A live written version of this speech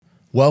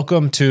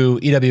Welcome to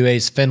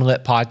EWA's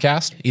FinLit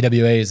podcast.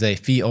 EWA is a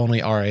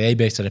fee-only RIA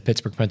based out of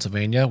Pittsburgh,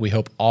 Pennsylvania. We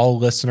hope all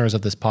listeners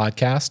of this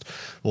podcast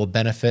will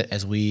benefit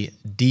as we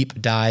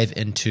deep dive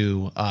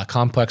into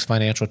complex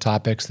financial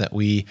topics that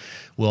we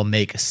will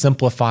make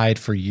simplified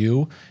for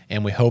you.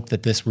 And we hope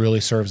that this really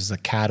serves as a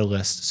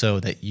catalyst so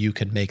that you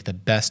can make the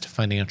best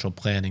financial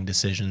planning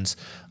decisions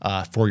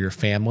for your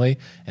family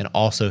and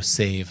also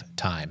save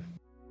time.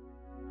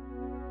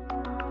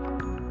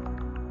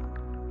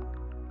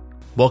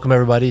 Welcome,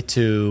 everybody,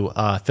 to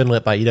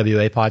FinLit by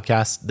EWA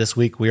podcast. This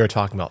week, we are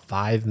talking about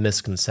 5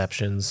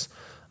 misconceptions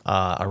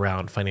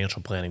around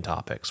financial planning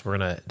topics. We're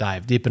going to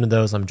dive deep into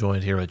those. I'm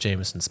joined here with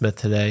Jameson Smith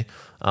today.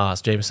 So,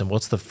 Jameson,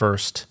 what's the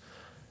first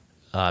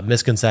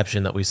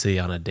misconception that we see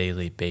on a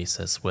daily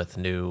basis with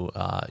new,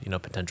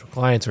 potential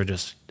clients or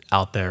just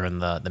out there in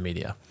the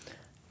media?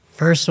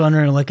 First one we're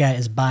going to look at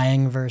is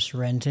buying versus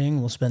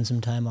renting. We'll spend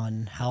some time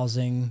on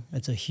housing.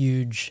 It's a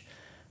huge,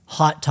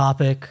 hot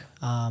topic.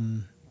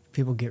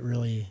 People get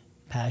really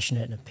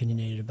passionate and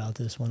opinionated about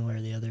this one way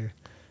or the other,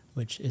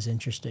 which is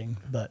interesting.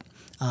 But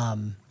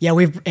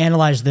we've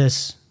analyzed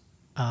this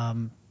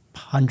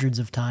hundreds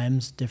of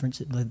times,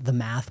 the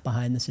math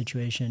behind the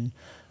situation.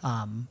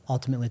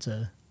 Ultimately, it's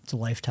a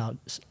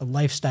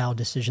lifestyle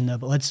decision, though.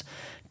 But let's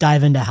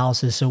dive into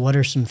houses. So what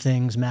are some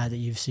things, Matt, that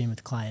you've seen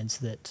with clients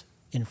that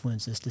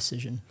influence this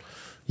decision?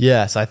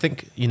 Yes, I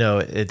think,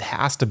 it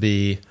has to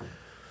be.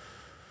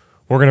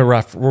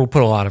 We'll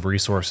put a lot of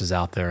resources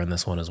out there in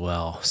this one as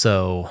well.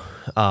 So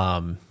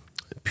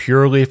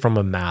purely from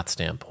a math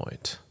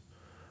standpoint,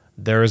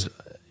 there's,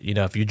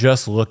 if you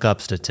just look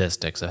up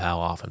statistics of how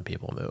often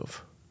people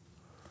move,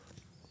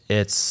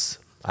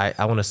 I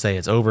want to say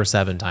it's over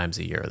 7 times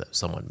a year that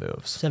someone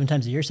moves. 7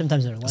 times a year? 7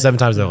 times in a lifetime? 7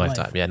 times in a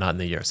lifetime. Yeah, not in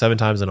the year. 7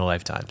 times in a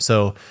lifetime.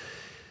 So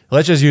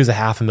let's just use a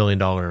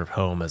 $500,000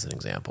 home as an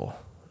example.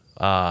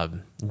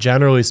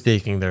 Generally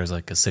speaking, there's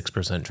like a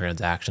 6%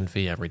 transaction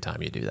fee every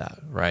time you do that,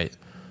 right?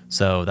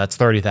 So that's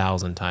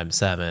 30,000 times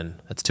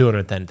 7. That's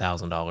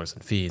 $210,000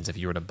 in fees if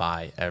you were to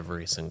buy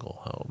every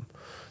single home.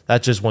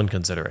 That's just one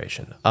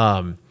consideration.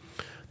 The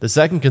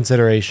second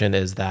consideration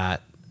is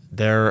that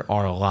there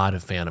are a lot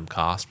of phantom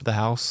costs for the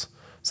house,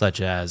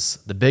 such as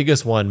the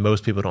biggest one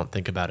most people don't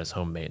think about is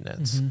home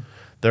maintenance. Mm-hmm.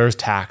 There's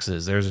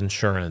taxes, there's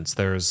insurance,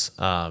 there's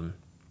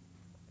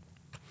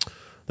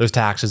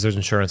taxes, there's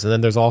insurance, and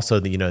then there's also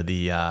the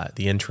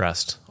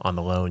interest on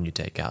the loan you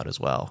take out as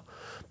well.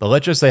 But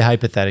let's just say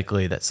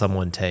hypothetically that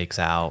someone takes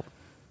out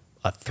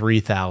a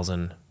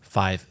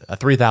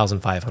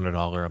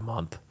 $3,500 a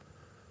month,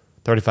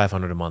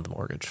 $3,500 a month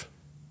mortgage.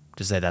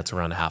 Just say that's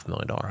around a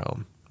 $500,000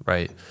 home,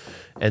 right?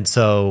 And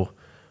so,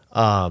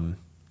 and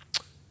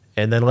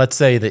then let's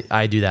say that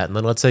I do that, and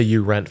then let's say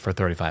you rent for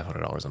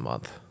 $3,500 a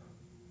month.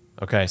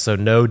 Okay, so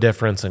no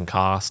difference in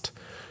cost.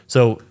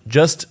 So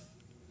just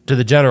to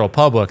the general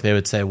public, they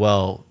would say,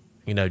 well,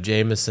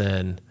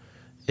 Jameson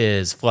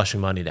is flushing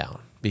money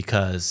down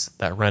because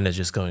that rent is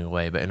just going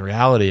away. But in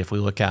reality, if we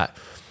look at,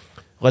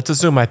 let's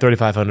assume my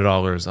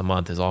 $3,500 a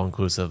month is all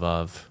inclusive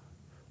of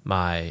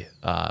my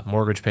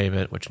mortgage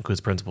payment, which includes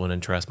principal and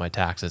interest, my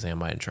taxes, and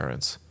my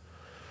insurance.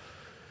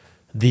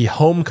 The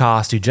home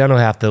cost, you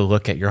generally have to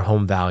look at your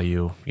home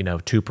value,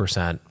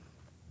 2%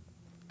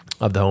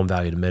 of the home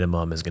value to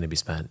minimum is going to be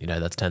spent.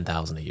 That's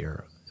 $10,000 a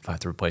year. If I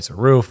have to replace a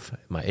roof,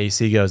 my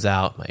AC goes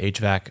out, my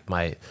HVAC,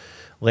 my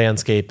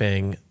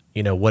landscaping,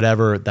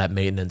 whatever that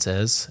maintenance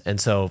is.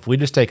 And so if we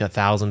just take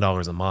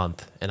 $1,000 a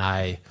month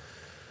and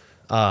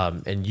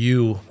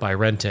you, by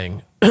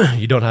renting,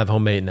 you don't have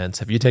home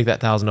maintenance. If you take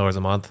that $1,000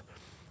 a month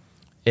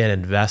and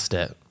invest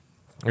it,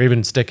 or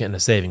even stick it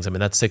into savings,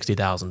 that's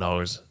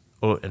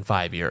 $60,000 in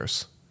 5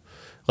 years.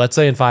 Let's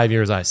say in 5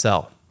 years I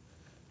sell.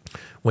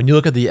 When you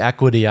look at the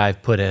equity I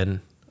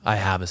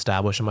have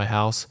established in my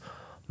house,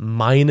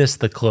 minus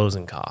the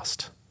closing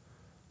cost,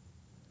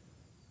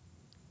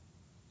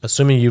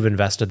 assuming you've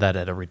invested that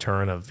at a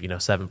return of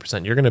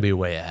 7%, you're going to be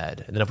way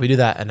ahead. And then if we do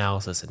that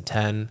analysis in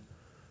 10,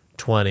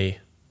 20,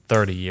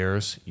 30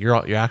 years, you're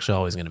actually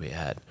always going to be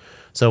ahead.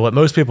 So what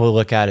most people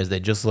look at is they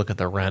just look at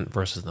the rent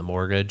versus the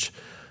mortgage,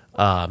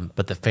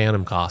 but the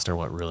phantom costs are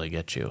what really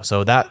get you.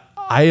 So that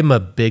I am a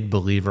big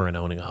believer in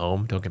owning a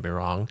home, don't get me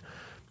wrong,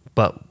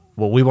 but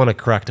what we want to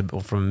correct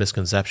from a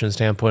misconception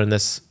standpoint in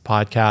this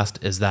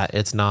podcast is that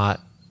it's not.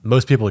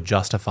 Most people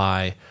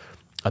justify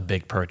a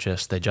big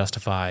purchase. They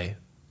justify,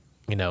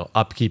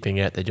 upkeeping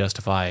it. They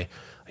justify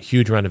a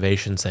huge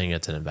renovation saying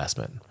it's an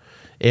investment.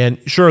 And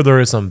sure, there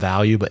is some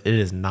value, but it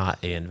is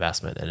not an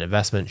investment. An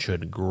investment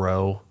should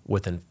grow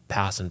with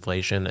past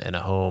inflation in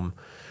a home.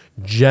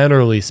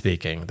 Generally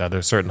speaking,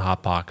 there's certain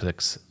hot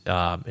pockets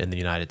in the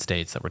United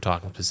States that we're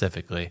talking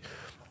specifically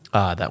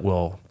that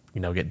will,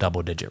 get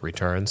double-digit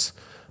returns.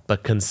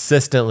 But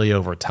consistently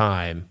over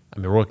time,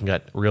 we're looking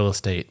at real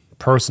estate,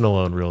 personal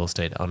owned real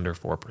estate under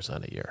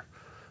 4% a year.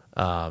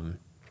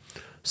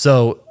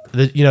 So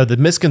the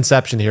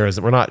misconception here is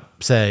that we're not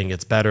saying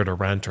it's better to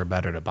rent or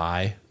better to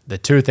buy. The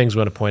two things we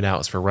want to point out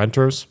is for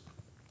renters,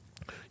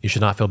 you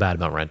should not feel bad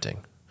about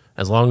renting.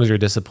 As long as you're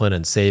disciplined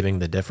in saving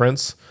the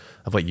difference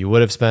of what you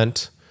would have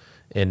spent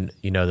in,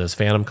 those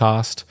phantom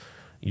cost,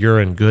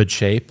 you're in good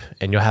shape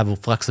and you'll have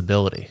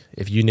flexibility.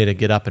 If you need to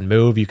get up and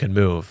move, you can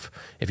move.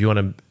 If you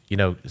want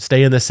to,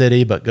 stay in the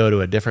city but go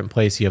to a different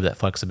place, you have that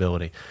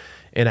flexibility.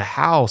 In a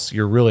house,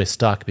 you're really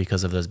stuck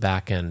because of those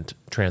back end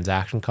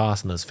transaction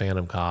costs and those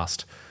phantom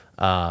costs.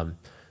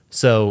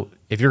 So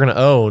if you're going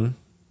to own,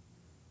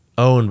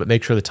 but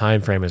make sure the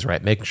time frame is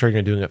right. Making sure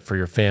you're doing it for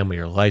your family,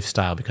 your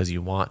lifestyle, because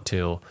you want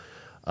to.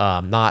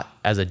 Not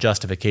as a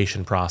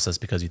justification process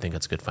because you think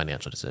it's a good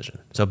financial decision.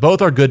 So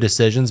both are good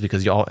decisions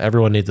because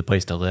everyone needs a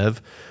place to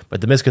live.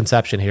 But the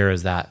misconception here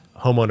is that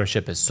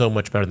homeownership is so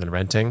much better than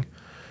renting.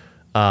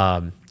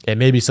 It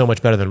may be so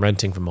much better than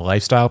renting from a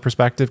lifestyle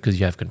perspective because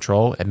you have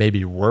control. It may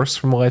be worse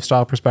from a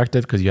lifestyle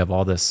perspective because you have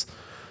all this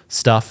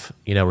stuff,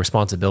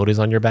 responsibilities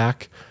on your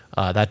back.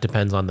 That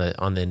depends on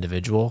the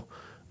individual.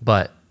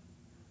 But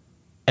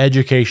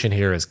education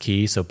here is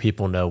key so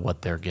people know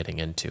what they're getting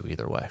into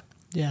either way.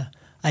 Yeah.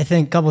 I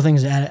think a couple of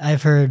things that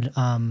I've heard,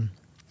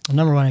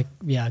 number one, I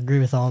agree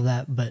with all of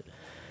that, but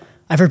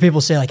I've heard people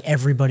say like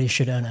everybody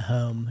should own a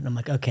home. And I'm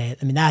like, okay,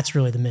 I mean, that's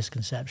really the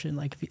misconception.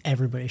 Like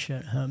everybody should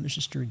own a home is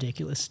just a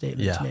ridiculous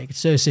statement to make. It's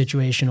so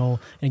situational.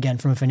 And again,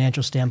 from a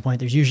financial standpoint,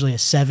 there's usually a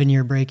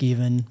 7-year break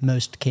even,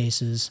 most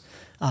cases,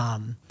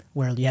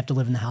 where you have to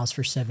live in the house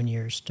for 7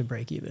 years to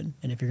break even.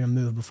 And if you're going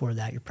to move before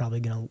that, you're probably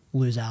going to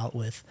lose out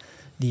with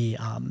the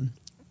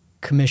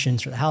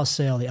commissions for the house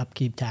sale, the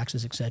upkeep,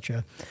 taxes,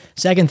 etc.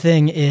 Second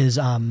thing is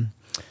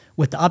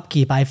with the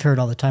upkeep, I've heard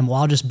all the time,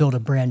 well, I'll just build a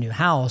brand new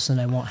house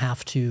and I won't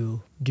have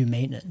to do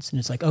maintenance. And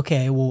it's like,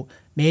 okay, well,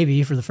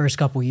 maybe for the first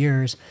couple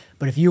years,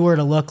 but if you were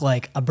to look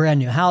like a brand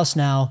new house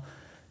now,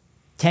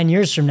 10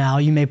 years from now,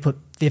 you may put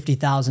 $50,000,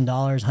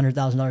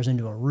 $100,000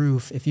 into a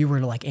roof. If you were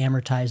to like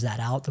amortize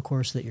that out the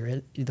course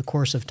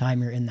of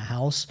time you're in the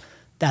house,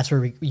 that's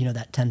where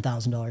that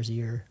 $10,000 a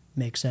year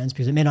makes sense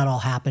because it may not all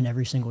happen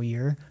every single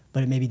year,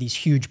 but it may be these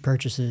huge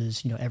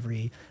purchases,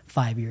 every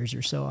 5 years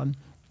or so on.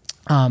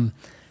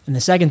 And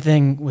the second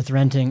thing with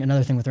renting,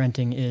 another thing with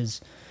renting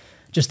is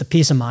just the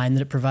peace of mind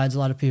that it provides a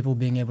lot of people,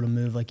 being able to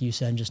move, like you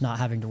said, and just not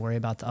having to worry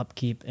about the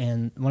upkeep.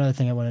 And one other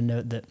thing I want to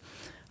note that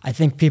I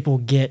think people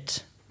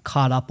get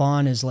caught up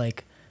on is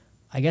like,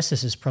 I guess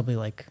this is probably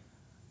like,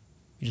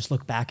 you just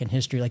look back in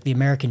history, like the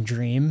American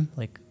dream,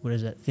 like what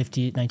is it,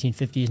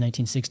 1950s,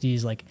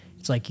 1960s, like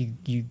it's like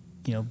you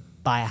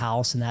buy a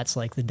house and that's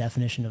like the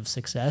definition of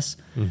success,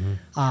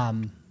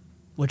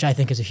 which I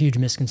think is a huge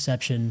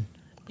misconception.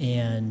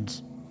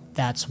 And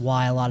that's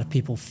why a lot of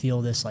people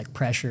feel this like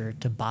pressure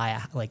to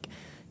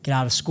get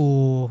out of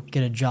school,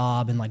 get a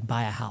job and like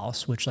buy a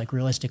house, which like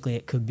realistically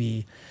it could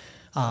be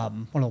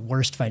one of the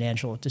worst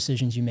financial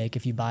decisions you make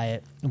if you buy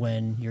it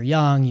when you're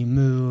young, you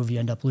move, you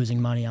end up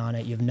losing money on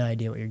it, you have no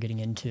idea what you're getting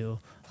into.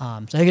 So I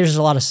think there's just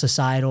a lot of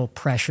societal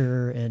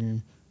pressure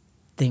and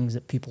things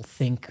that people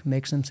think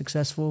makes them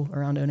successful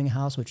around owning a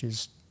house, which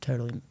is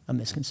totally a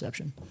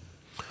misconception.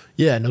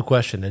 Yeah, no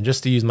question. And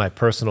just to use my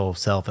personal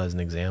self as an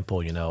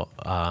example,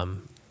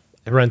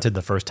 I rented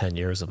the first 10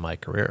 years of my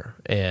career.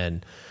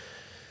 And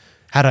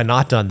had I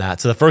not done that,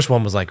 so the first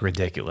one was like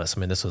ridiculous. I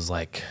mean, this was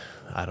like,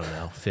 I don't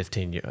know,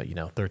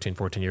 13,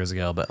 14 years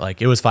ago, but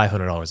like it was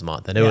 $500 a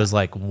month. And it was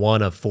like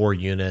one of 4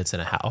 units in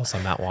a house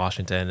on Mount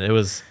Washington. It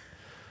was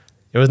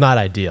not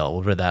ideal,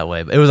 we'll put it that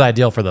way. But it was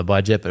ideal for the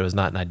budget, but it was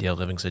not an ideal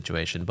living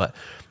situation. But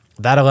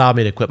that allowed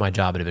me to quit my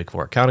job at a Big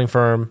Four accounting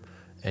firm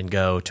and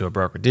go to a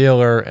broker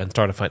dealer and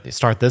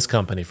start this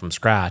company from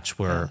scratch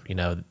where,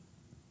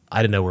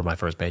 I didn't know where my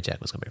first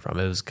paycheck was coming from.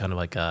 It was kind of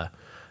like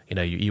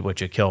you eat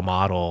what you kill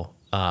model.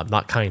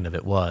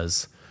 It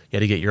was. You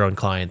had to get your own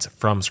clients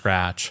from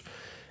scratch.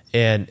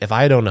 And if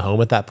I had owned a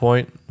home at that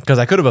point, because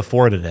I could have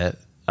afforded it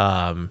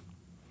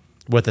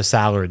with the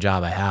salary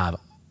job I have,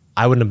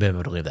 I wouldn't have been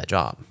able to leave that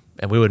job.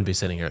 And we wouldn't be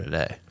sitting here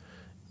today.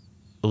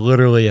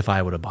 Literally, if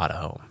I would have bought a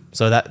home.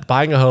 So that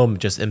buying a home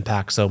just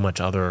impacts so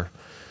much other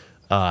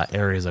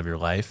areas of your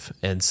life.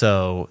 And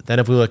so then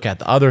if we look at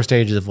the other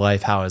stages of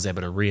life, how I was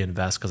able to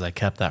reinvest because I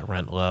kept that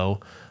rent low.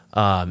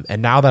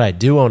 And now that I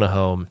do own a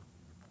home,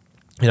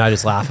 I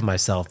just laugh at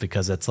myself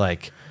because it's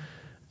like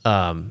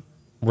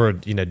we're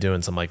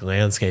doing some like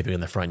landscaping in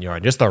the front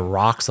yard. Just the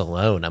rocks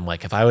alone, I'm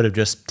like, if I would have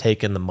just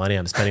taken the money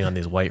I'm spending on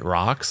these white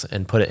rocks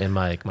and put it in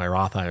my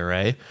Roth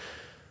IRA,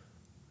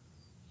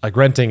 like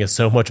renting is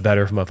so much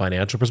better from a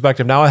financial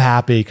perspective. Now I'm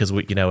happy because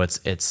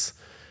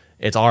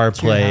it's our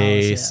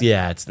place.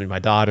 Yeah. It's my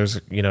daughter's,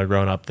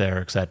 growing up there,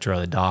 et cetera.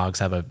 The dogs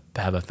have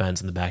a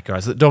fence in the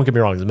backyard. So don't get me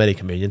wrong, there's many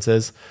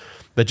conveniences,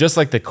 but just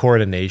like the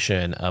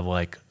coordination of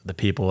like the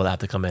people that have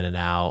to come in and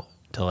out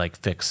to like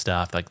fix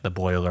stuff, like the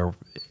boiler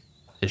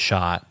is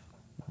shot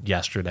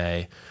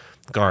yesterday,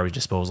 garbage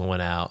disposal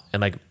went out,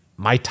 and like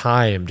my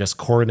time just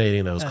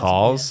coordinating those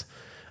calls.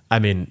 I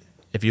mean,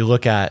 if you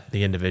look at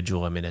the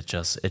individual, I mean, it's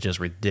just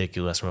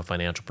ridiculous from a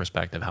financial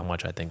perspective how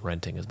much I think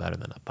renting is better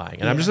than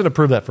buying. And I'm just going to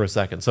prove that for a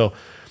second. So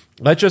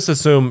let's just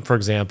assume, for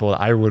example,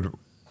 I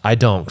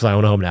don't, because I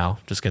own a home now,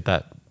 just get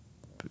that,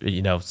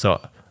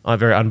 so on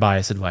very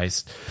unbiased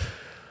advice,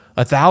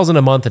 $1,000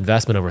 a month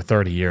investment over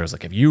 30 years.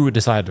 Like if you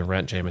decide to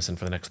rent Jameson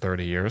for the next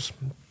 30 years,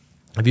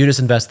 If you just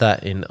invest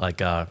that in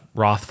like a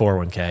Roth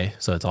 401k,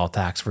 so it's all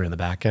tax free in the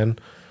back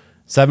end,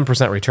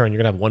 7% return,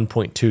 you're gonna have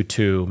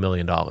 $1.22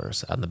 million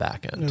on the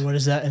back end. What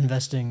is that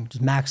investing?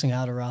 Just maxing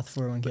out a Roth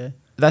 401k?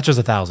 That's just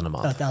 $1,000 a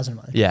month. $1,000 a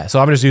month. Yeah. So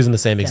I'm just using the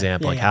same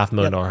example, like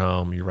 $500,000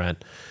 home, you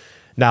rent.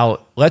 Now,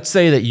 let's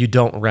say that you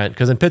don't rent,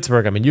 because in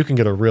Pittsburgh, I mean, you can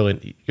get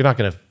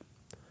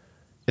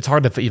it's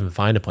hard to even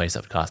find a place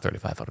that would cost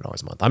 $3,500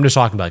 a month. I'm just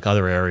talking about like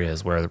other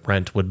areas where the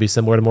rent would be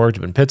similar to mortgage.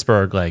 But in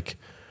Pittsburgh, like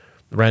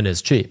rent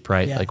is cheap,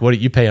 right? Yeah. Like what do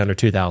you pay under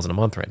 $2,000 a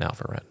month right now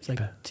for rent? It's like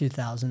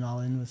 $2,000 all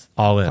in with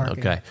all in. parking.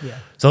 Okay. Yeah.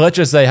 So let's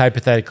just say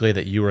hypothetically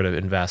that you were to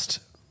invest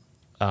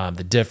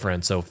the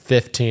difference, so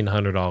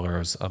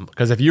 $1,500.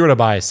 Because if you were to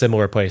buy a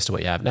similar place to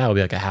what you have now, it would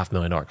be like a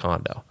 $500,000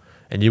 condo,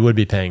 and you would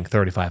be paying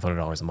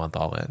 $3,500 a month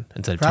all in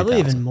instead of probably $2,000.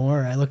 even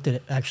more. I looked at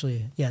it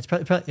actually. Yeah, it's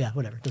probably yeah,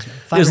 whatever. Doesn't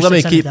matter. Just let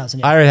me keep.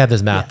 600,000, I already have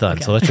this math done,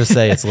 okay. so let's just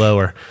say it's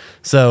lower.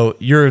 So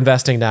you're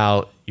investing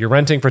now. You're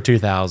renting for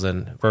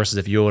 $2,000 versus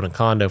if you own a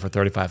condo for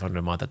 $3,500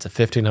 a month. That's a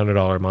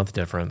 $1,500 a month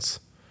difference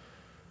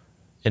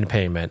in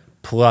payment.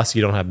 Plus,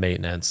 you don't have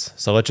maintenance.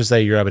 So let's just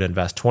say you're able to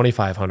invest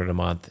 $2,500 a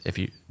month if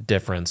you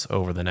difference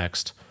over the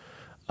next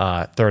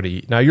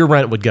 30. Now your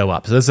rent would go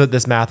up. So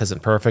this math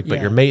isn't perfect,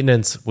 but your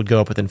maintenance would go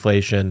up with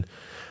inflation.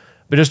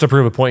 But just to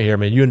prove a point here, I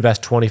mean, you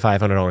invest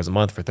 $2,500 a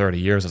month for 30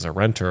 years as a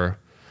renter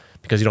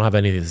because you don't have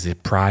any of these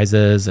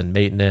surprises and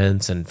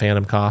maintenance and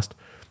phantom cost.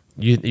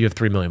 You have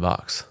 $3 million.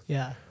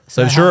 Yeah.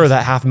 So sure,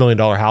 that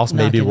 $500,000 house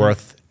may be gonna-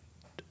 worth.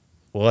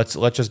 Well,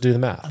 let's just do the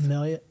math. $1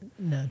 million.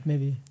 No,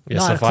 maybe Yeah,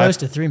 not so close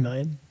to $3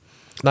 million.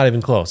 Not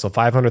even close. So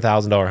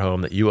 $500,000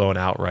 home that you own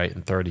outright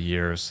in 30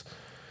 years,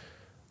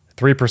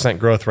 3%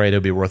 growth rate, it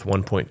would be worth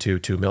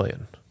 $1.22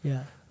 million.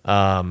 Yeah.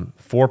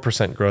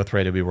 4% growth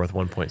rate, it would be worth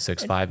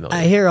 $1.65 million.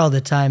 I hear all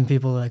the time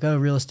people are like, oh,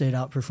 real estate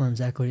outperforms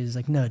equities.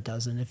 Like, no, it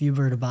doesn't. If you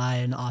were to buy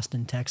in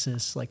Austin,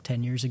 Texas, like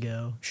 10 years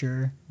ago,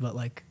 sure. But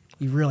like,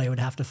 you really would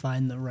have to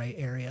find the right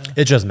area.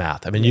 It's just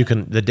math. I mean,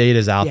 the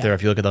data's out Yeah. there.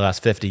 If you look at the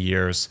last 50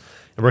 years,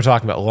 and we're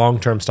talking about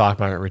long-term stock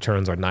market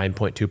returns are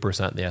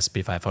 9.2% in the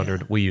S&P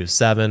 500. Yeah. We use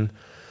 7.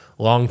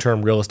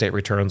 Long-term real estate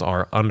returns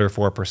are under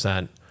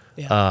 4%.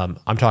 Yeah.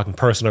 I'm talking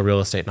personal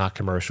real estate, not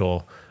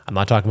commercial. I'm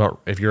not talking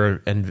about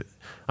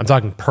I'm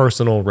talking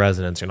personal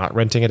residence. You're not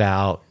renting it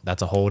out.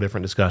 That's a whole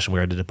different discussion. We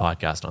already did a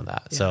podcast on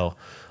that. Yeah. So,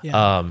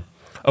 Yeah.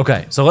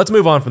 okay. So let's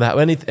move on from that.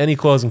 Any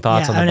closing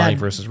thoughts on the and buying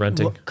versus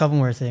renting? A couple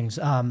more things.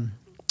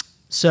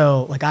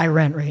 So like I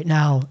rent right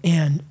now,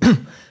 and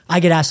I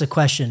get asked a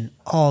question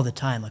all the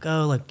time, like,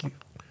 oh, like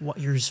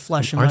you're just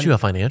flushing Aren't money. you a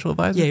financial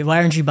advisor? Yeah, why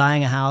aren't you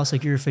buying a house?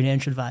 Like, you're a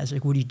financial advisor.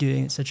 Like, what are you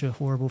doing? It's such a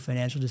horrible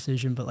financial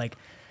decision. But like,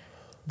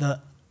 so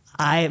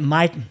I'm in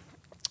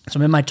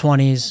my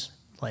 20s,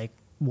 like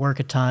work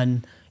a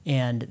ton,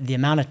 and the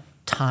amount of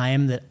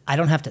time that I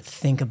don't have to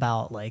think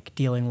about like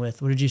dealing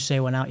with, what did you say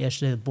went out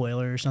yesterday? The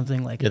boiler or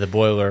something like. Yeah, the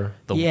boiler,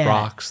 the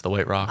rocks, the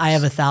white rocks. I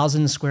have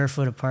 1,000 square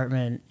foot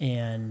apartment,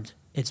 and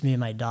it's me and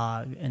my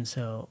dog, and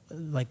so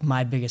like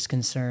my biggest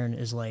concern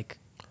is like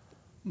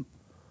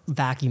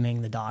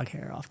vacuuming the dog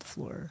hair off the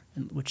floor,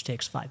 which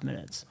takes 5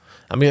 minutes.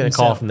 I'm getting a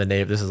call from the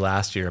neighbor. This is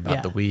last year about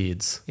Yeah. the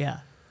weeds. Yeah.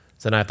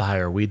 So then I have to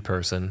hire a weed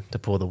person to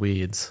pull the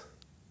weeds.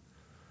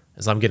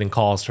 As I'm getting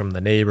calls from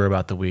the neighbor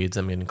about the weeds,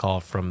 I'm getting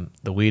called from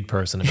the weed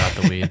person about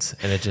the weeds,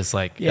 and it's just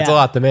like it's a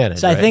lot to manage.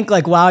 So right? I think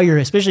like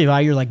especially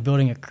while you're like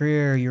building a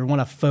career, you want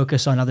to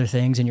focus on other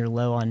things, and you're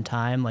low on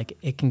time. Like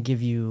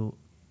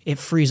it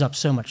frees up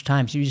so much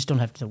time, so you just don't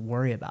have to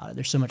worry about it.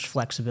 There's so much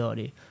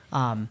flexibility.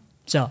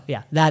 So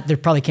yeah, that they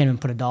probably can't even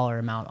put a dollar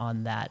amount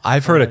on that.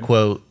 I've heard a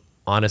quote,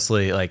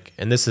 honestly, like,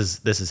 and this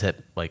is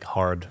hit like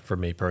hard for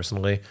me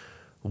personally.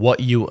 What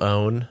you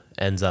own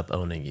ends up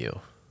owning you.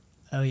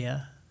 Oh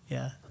yeah,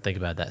 yeah. Think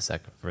about that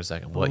for a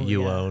second. What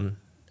you own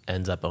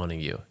ends up owning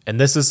you. And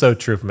this is so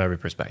true from every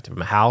perspective.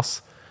 From a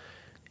house,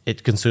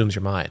 it consumes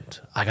your mind.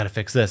 I got to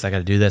fix this. I got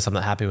to do this. I'm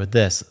not happy with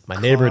this. My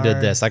neighbor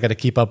did this. I got to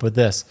keep up with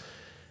this.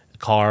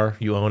 Car,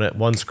 you own it.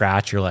 One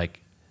scratch, you're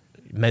like,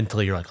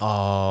 mentally, you're like,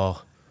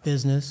 oh.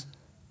 Business.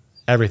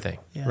 Everything,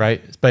 Yeah.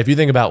 right? But if you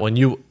think about when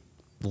you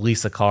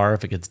lease a car,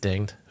 if it gets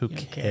dinged, who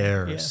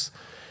cares? Yeah.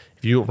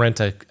 If you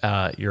rent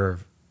your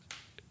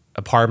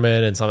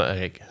apartment and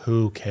something, like,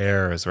 who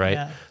cares, right?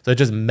 Yeah. So it's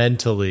just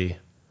mentally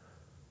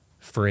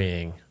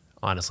freeing,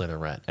 honestly, to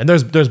rent. And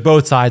there's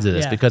both sides of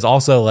this because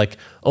also like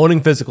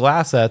owning physical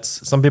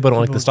assets, some people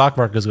don't like the stock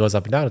market because it goes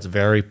up and down. It's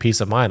very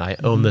peace of mind. I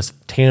own this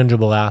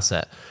tangible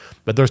asset.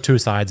 But there's two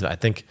sides of it. I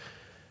think you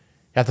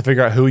have to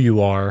figure out who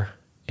you are,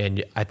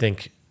 and I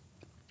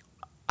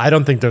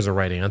don't think there's a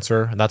right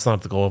answer. And that's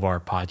not the goal of our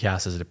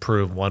podcast, is to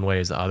prove one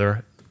way is the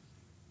other.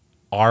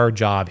 Our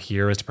job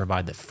here is to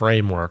provide the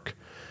framework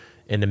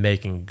into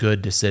making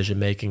good decision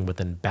making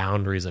within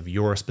boundaries of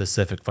your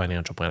specific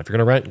financial plan. If you're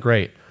going to rent,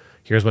 great.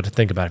 Here's what to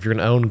think about. If you're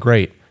going to own,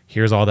 great.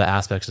 Here's all the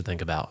aspects to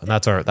think about. And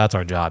that's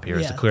our job here,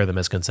 is to clear the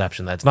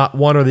misconception that it's not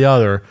one or the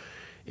other.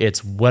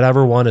 It's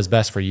whatever one is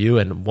best for you.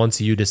 And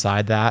once you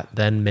decide that,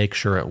 then make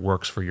sure it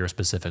works for your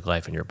specific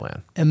life and your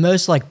plan. And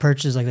most like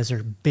purchases like this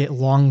are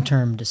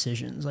long-term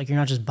decisions. Like, you're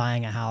not just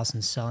buying a house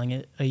and selling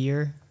it a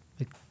year.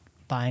 Like,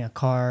 buying a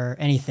car,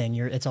 anything,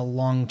 it's a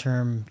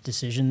long-term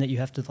decision that you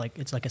have to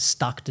it's like a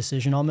stock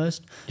decision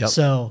almost. Yep.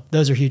 So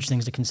those are huge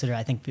things to consider.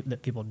 I think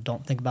that people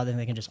don't think about them.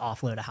 They can just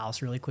offload a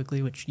house really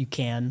quickly, which you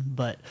can.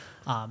 But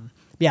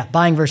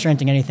buying versus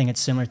renting anything,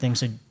 it's similar things.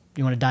 So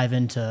you want to dive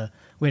into,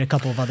 we had a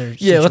couple of other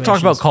situations. Let's talk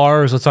about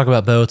cars. Let's talk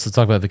about boats. Let's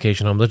talk about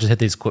vacation homes. Let's just hit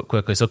these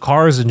quickly. So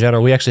cars in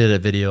general, we actually did a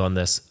video on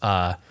this.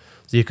 So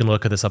you can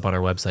look at this up on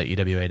our website,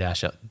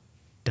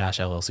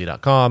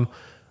 ewa-llc.com.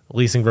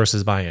 Leasing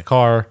versus buying a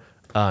car.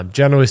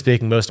 Generally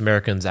speaking, most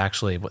Americans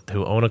actually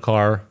who own a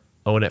car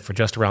own it for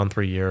just around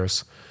 3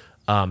 years.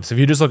 So if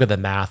you just look at the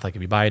math, like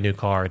if you buy a new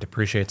car, it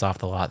depreciates off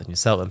the lot, then you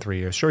sell it in 3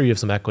 years. Sure, you have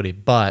some equity,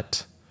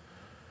 but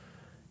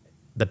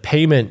the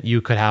payment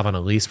you could have on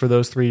a lease for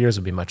those 3 years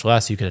would be much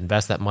less. You could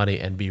invest that money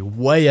and be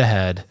way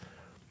ahead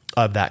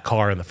of that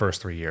car in the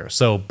first 3 years.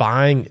 So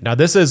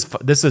this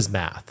is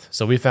math.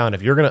 So we found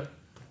if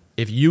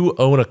you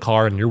own a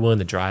car and you're willing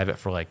to drive it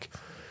for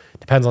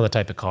depends on the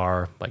type of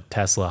car, like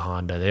Tesla,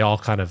 Honda, they all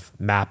kind of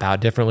map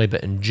out differently.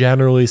 But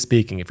generally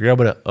speaking, if you're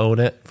able to own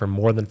it for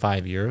more than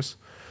 5 years,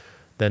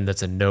 then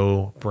that's a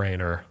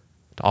no-brainer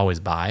to always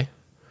buy,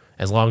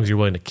 as long as you're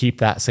willing to keep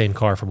that same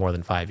car for more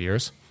than 5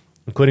 years,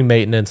 including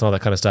maintenance and all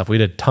that kind of stuff. We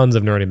did tons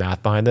of nerdy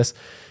math behind this.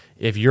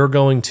 If you're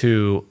going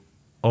to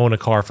own a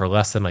car for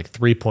less than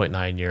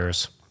 3.9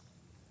 years,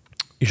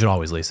 you should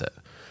always lease it.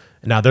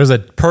 Now, there's a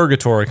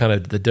purgatory, kind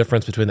of the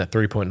difference between that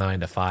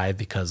 3.9 to 5,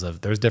 because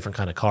there's different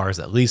kind of cars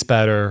that lease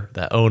better,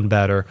 that own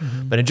better.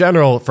 Mm-hmm. But in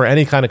general, for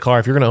any kind of car,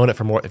 if you're going to own it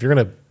if you're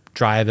going to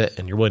drive it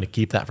and you're willing to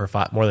keep that for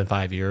more than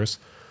 5 years,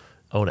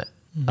 own it.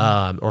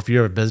 Mm-hmm. Or if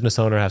you're a business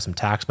owner, have some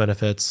tax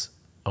benefits,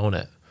 own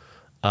it.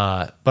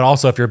 But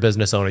also, if you're a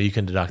business owner, you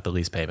can deduct the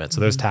lease payment. So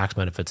there's tax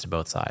benefits to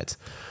both sides.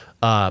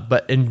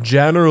 But in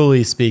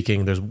generally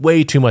speaking, there's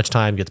way too much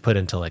time gets put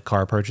into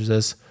car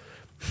purchases.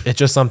 It's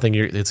just something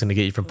it's going to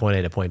get you from point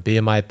A to point B,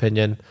 in my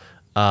opinion.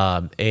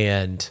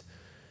 And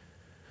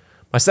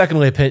my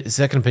second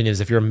opinion is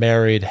if you're a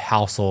married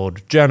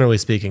household, generally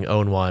speaking,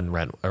 own one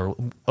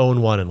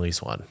and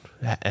lease one,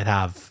 and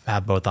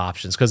have both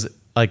options. Because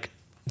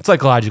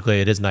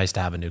psychologically, it is nice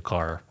to have a new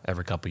car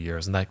every couple of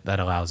years, and that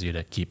allows you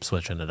to keep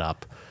switching it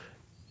up,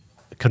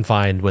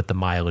 confined with the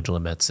mileage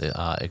limits,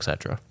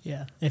 etc.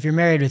 Yeah, if you're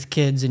married with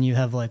kids and you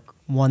have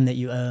one that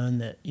you own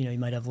that you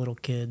might have little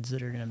kids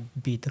that are going to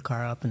beat the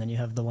car up, and then you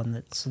have the one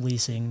that's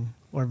leasing,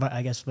 or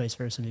I guess vice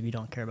versa. Maybe you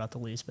don't care about the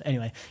lease, but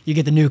anyway, you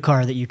get the new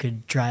car that you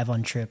could drive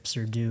on trips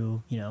or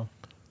do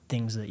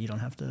things that you don't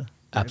have to.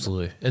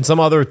 Absolutely. And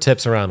some other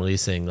tips around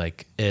leasing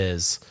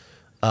is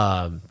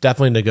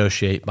definitely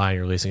negotiate buying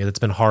or leasing. It's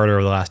been harder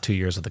over the last 2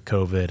 years with the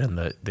COVID and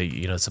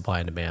the supply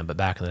and demand, but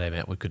back in the day,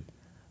 man, we could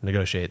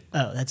negotiate.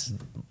 Oh, that's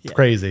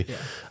crazy.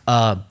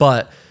 Yeah.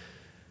 But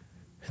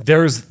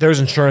there's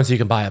insurance you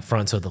can buy up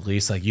front. So the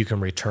lease, you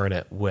can return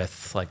it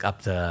with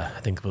up to,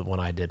 I think the one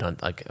I did on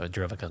I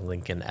drove a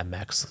Lincoln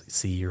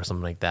MXC or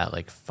something like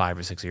that 5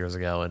 or 6 years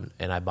ago,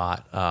 and I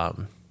bought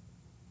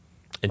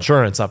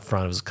insurance up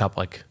front. It was a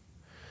couple I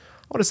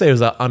want to say it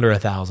was under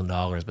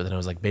 $1,000, but then it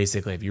was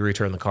basically if you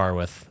return the car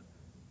with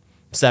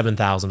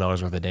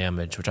 $7,000 worth of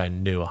damage, which I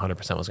knew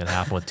 100% was going to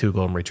happen with 2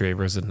 golden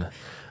retrievers, and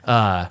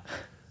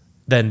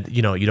then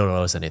you don't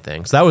owe us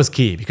anything. So that was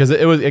key, because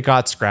it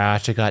got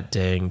scratched, it got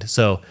dinged.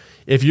 So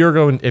if you are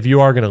going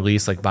to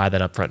lease, buy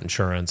that upfront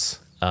insurance,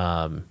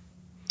 so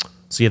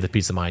you have the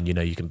peace of mind,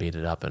 you can beat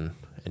it up and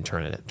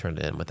turn it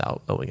in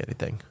without owing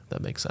anything.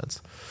 That makes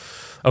sense.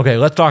 Okay,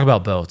 let's talk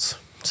about boats.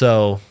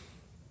 So,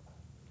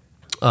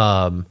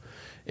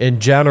 in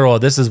general,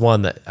 this is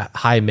one that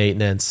high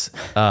maintenance.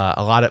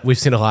 We've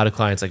seen a lot of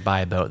clients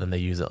buy a boat and then they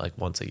use it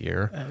once a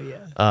year. Oh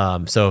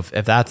yeah. So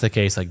if that's the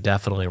case,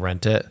 definitely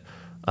rent it.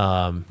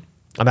 I'm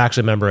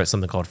actually a member at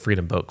something called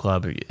Freedom Boat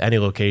Club. Any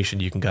location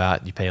you can go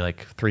out, you pay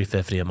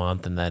 $350 a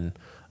month, and then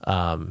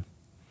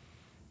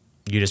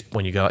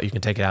when you go out, you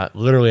can take it out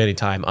literally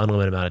anytime,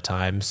 unlimited amount of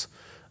times,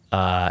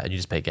 and you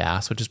just pay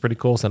gas, which is pretty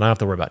cool. So I don't have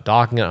to worry about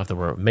docking it, I don't have to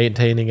worry about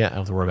maintaining it, I don't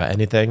have to worry about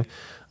anything.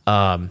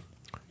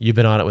 You've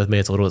been on it with me.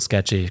 It's a little bit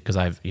sketchy because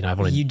I've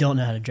only. You don't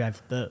know how to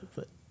drive the boat,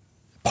 but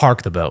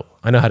park the boat.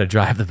 I know how to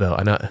drive the boat.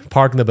 I know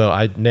parking the boat.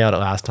 I nailed it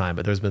last time,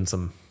 but there's been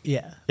some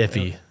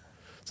iffy.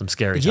 Some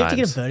scary times. Did you have to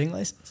get a boating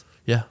license?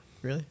 Yeah.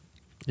 Really?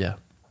 Yeah.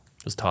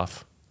 It was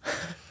tough.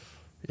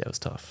 It was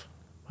tough.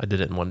 I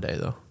did it in one day,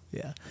 though.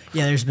 Yeah.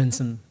 Yeah, there's been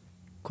some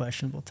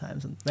questionable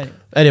times.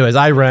 Anyways,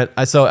 I rent.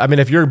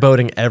 If you're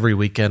boating every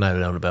weekend, I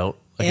would own a boat.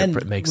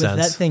 It makes sense.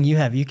 With that thing you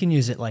have, you can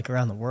use it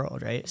around the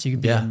world, right? So you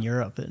could be in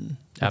Europe, and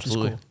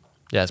absolutely. Is cool.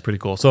 Yeah, it's pretty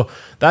cool. So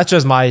that's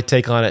just my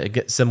take on it. It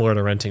gets similar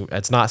to renting.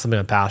 It's not something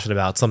I'm passionate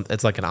about.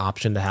 It's an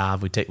option to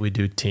have. We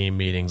do team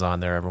meetings on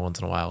there every once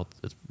in a while.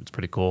 It's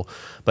pretty cool.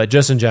 But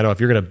just in general, if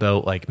you're going to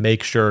boat,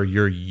 make sure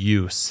your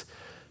use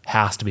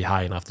has to be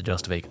high enough to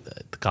justify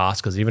the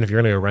cost. Because even if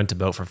you're going to rent a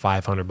boat for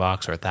 $500 or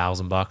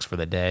 $1,000 for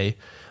the day,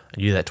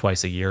 and you do that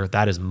twice a year,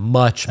 that is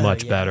much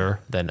yeah. better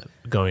than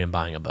going and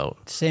buying a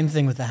boat. Same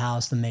thing with the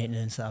house, the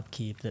maintenance, the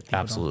upkeep that people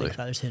Absolutely. don't think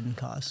about. There's hidden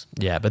costs.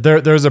 Yeah, but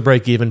there's a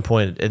break-even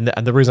point, and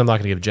the reason I'm not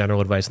going to give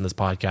general advice on this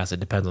podcast, it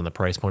depends on the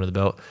price point of the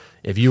boat.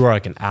 If you are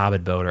like an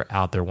avid boater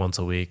out there once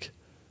a week,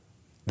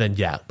 then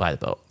yeah, buy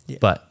the boat. Yeah.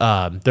 But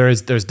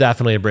there's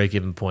definitely a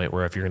break-even point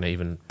where if you're going to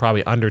even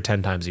probably under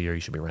 10 times a year, you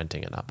should be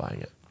renting it, not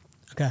buying it.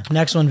 Okay,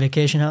 next one,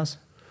 vacation house.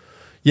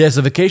 Yeah,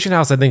 so vacation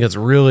house, I think it's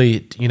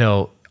really,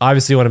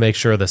 obviously you want to make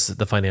sure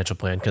the financial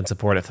plan can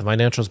support it. If the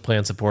financial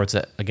plan supports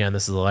it, again,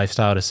 this is a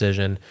lifestyle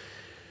decision.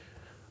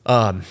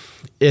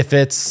 If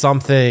it's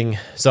something,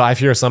 so I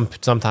hear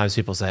sometimes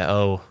people say,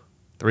 oh,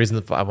 the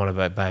reason I want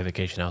to buy a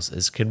vacation house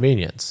is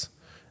convenience.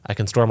 I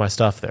can store my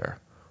stuff there,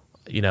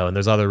 and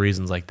there's other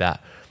reasons like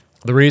that.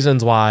 The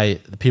reasons why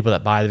the people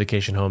that buy the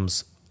vacation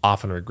homes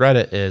often regret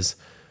it is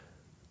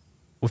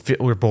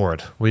we're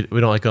bored. We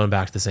don't like going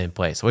back to the same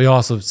place. We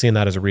also seen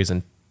that as a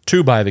reason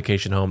to buy a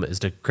vacation home is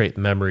to create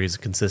memories,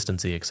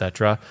 consistency,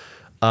 etc.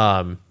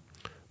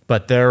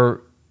 But there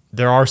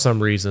are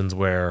some reasons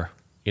where,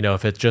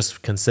 if it's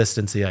just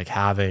consistency, like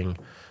having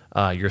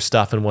your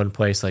stuff in one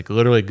place, like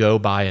literally go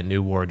buy a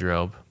new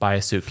wardrobe, buy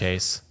a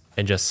suitcase,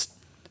 and just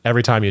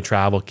every time you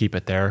travel, keep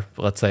it there.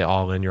 Let's say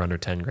all in, you're under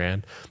 10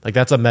 grand. Like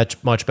that's a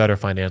much better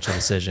financial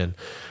decision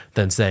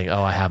than saying,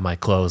 oh, I have my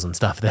clothes and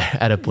stuff there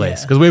at a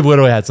place. Because we've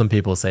literally had some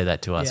people say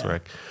that to us,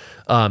 Rick.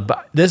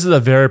 But this is a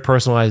very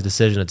personalized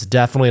decision. It's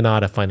definitely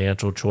not a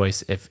financial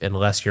choice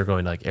unless you're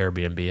going to like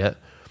Airbnb it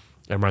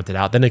and rent it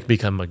out. Then it can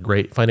become a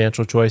great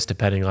financial choice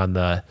depending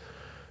on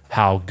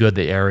how good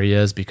the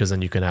area is, because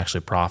then you can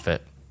actually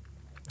profit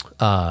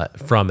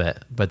from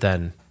it. But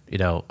then,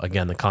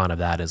 again, the con of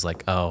that is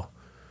like, oh,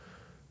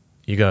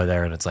 you go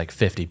there and it's like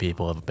 50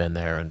 people have been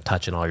there and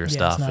touching all your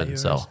stuff. And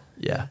yours. So,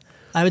 yeah.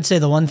 I would say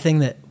the one thing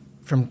that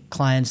from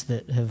clients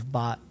that have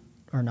bought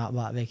or not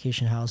bought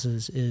vacation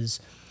houses is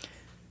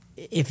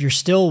if you're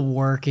still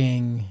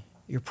working,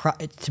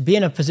 to be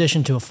in a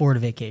position to afford a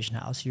vacation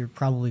house, you're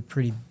probably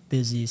pretty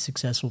busy,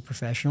 successful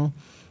professional.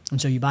 And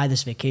so you buy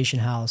this vacation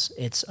house,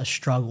 it's a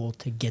struggle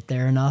to get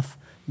there enough.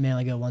 You may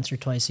only go once or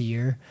twice a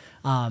year.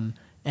 And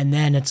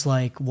then it's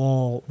like,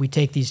 well, we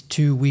take these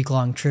 2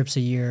 week-long trips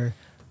a year,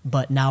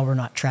 but now we're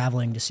not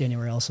traveling to see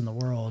anywhere else in the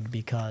world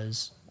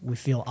because we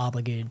feel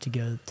obligated to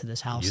go to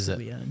this house that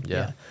we own.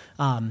 Yeah.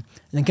 And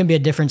it can be a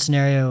different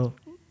scenario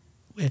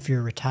if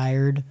you're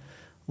retired.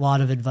 A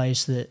lot of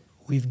advice that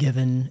we've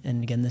given,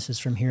 and again, this is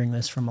from hearing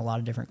this from a lot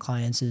of different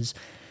clients, is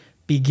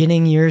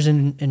beginning years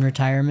in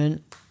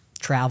retirement,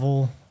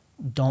 travel,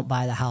 don't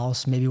buy the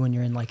house. Maybe when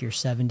you're in like your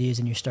 70s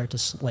and you start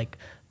to like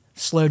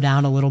slow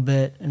down a little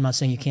bit. I'm not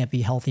saying you can't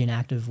be healthy and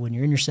active when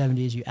you're in your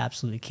 70s. You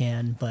absolutely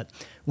can. But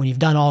when you've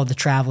done all of the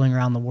traveling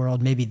around the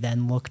world, maybe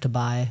then look to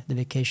buy the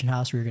vacation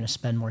house where you're going to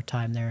spend more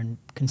time there and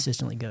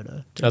consistently go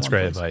to That's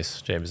great place.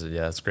 Advice, James.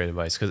 Yeah, that's great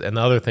advice. And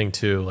the other thing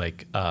too,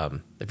 like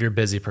if you're a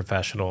busy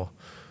professional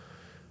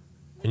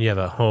and you have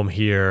a home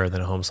here and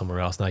then a home somewhere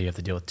else, now you have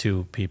to deal with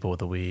 2 people with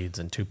the weeds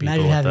and 2 people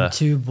Imagine with having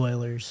 2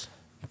 boilers.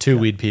 2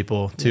 weed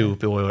people, 2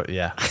 boiler.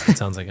 Yeah, it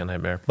sounds like a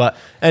nightmare. But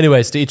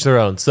anyways, to each their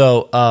own.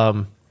 So,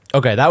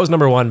 okay, that was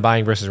number 1,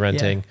 buying versus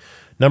renting. Yeah.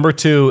 Number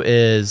 2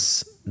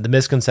 is the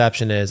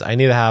misconception is I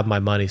need to have my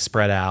money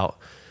spread out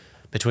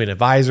between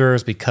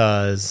advisors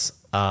because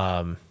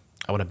I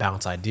want to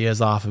bounce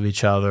ideas off of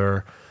each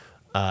other.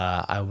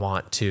 I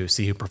want to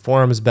see who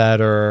performs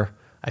better.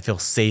 I feel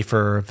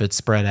safer if it's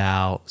spread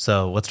out.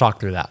 So let's talk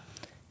through that.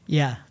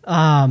 Yeah.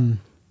 The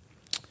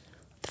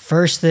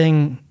first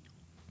thing,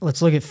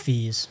 let's look at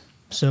fees.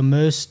 So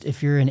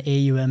if you're an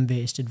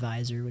AUM-based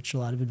advisor, which a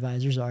lot of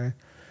advisors are,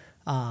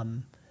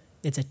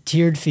 it's a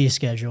tiered fee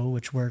schedule,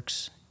 which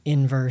works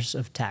inverse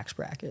of tax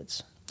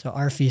brackets. So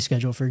our fee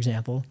schedule, for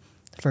example,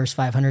 the first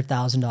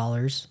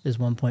 $500,000 is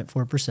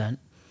 1.4%.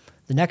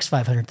 The next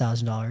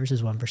 $500,000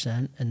 is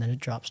 1%, and then it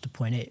drops to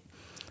 0.8.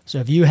 So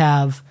if you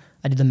have,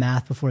 I did the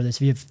math before this,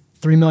 if you have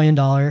 $3 million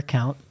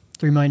account,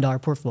 $3 million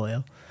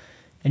portfolio,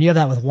 and you have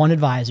that with one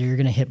advisor, you're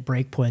going to hit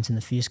break points in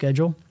the fee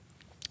schedule.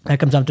 That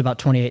comes up to about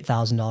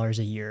 $28,000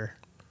 a year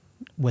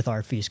with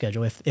our fee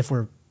schedule. If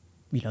we're,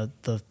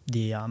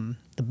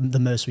 the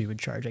most we would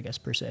charge, I guess,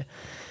 per se.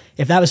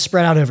 If that was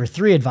spread out over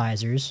 3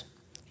 advisors,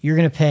 you're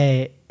going to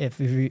pay, if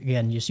you're,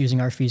 again, just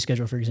using our fee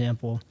schedule, for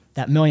example,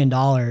 that $1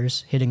 million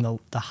hitting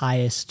the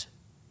highest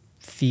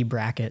fee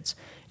brackets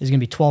is going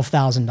to be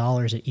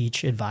 $12,000 at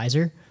each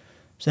advisor.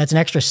 So that's an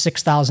extra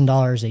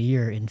 $6,000 a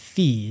year in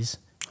fees.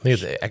 I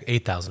think it's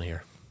 $8,000 a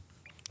year.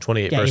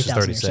 28 versus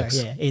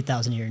 36. Yeah,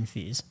 $8,000 a year in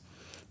fees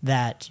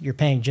that you're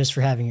paying just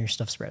for having your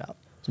stuff spread out.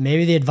 So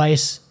maybe the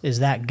advice is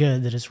that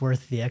good that it's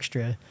worth the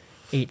extra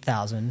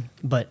 $8,000.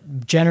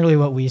 But generally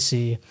what we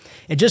see,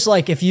 it's just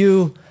like if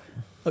you,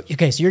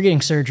 okay, so you're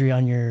getting surgery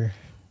on your,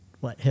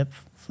 hip?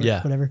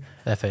 Whatever.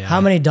 FAI.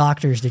 How many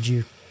doctors did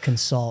you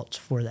consult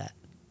for that?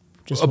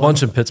 Just a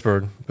bunch in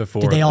Pittsburgh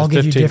before. Did they all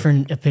give you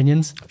different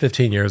opinions?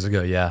 15 years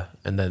ago, yeah.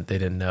 And then they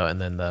didn't know. And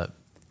then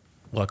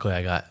luckily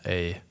I got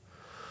the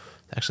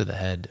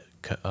head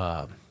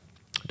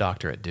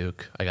doctor at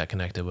Duke I got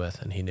connected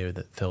with, and he knew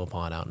that Philip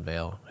Hahn out in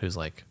Vail, who's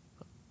like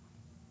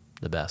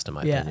the best in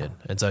my opinion.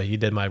 And so he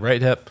did my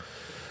right hip,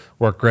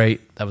 worked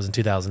great. That was in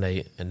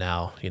 2008, and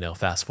now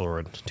fast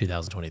forward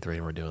 2023,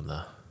 and we're doing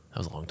that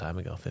was a long time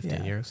ago,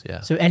 15 years.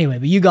 Yeah. So anyway,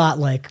 but you got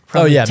like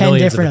probably 10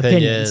 different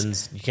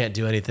opinions. You can't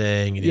do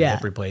anything. You need a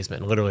hip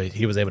replacement. And literally,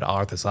 he was able to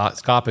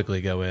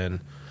arthroscopically go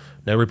in,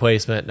 no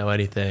replacement, no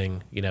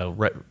anything.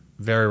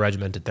 Very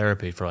regimented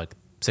therapy for like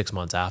 6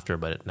 months after,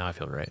 but now I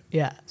feel great.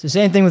 Yeah. So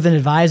same thing with an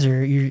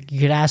advisor. You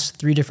could ask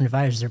 3 different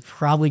advisors. They're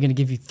probably going to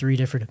give you 3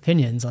 different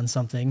opinions on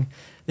something.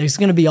 There's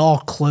going to be all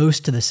close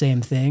to the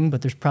same thing,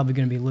 but there's probably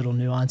going to be little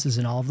nuances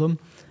in all of them.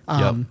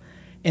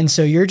 And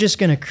so you're just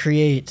going to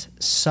create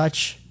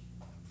such,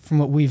 from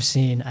what we've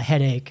seen, a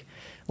headache.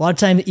 A lot of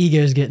time the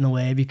egos get in the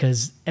way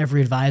because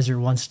every advisor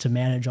wants to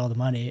manage all the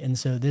money. And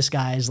so this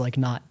guy is like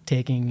not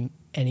taking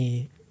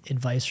any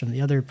advice from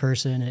the other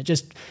person. It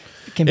just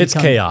can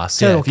become chaos.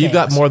 Total If you've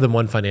chaos. got more than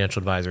one financial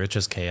advisor, it's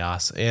just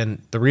chaos.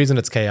 And the reason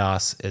it's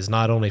chaos is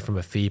not only from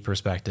a fee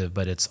perspective,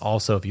 but it's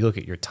also, if you look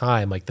at your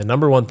time, like the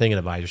number one thing an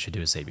advisor should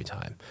do is save you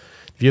time.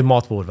 If you have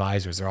multiple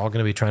advisors, they're all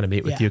going to be trying to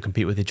meet with you,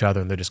 compete with each other,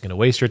 and they're just going to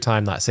waste your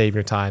time, not save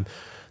your time.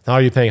 Now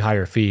you're paying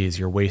higher fees,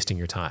 you're wasting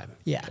your time.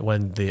 Yeah.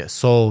 When the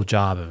sole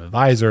job of an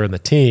advisor and the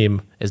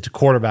team is to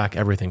quarterback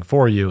everything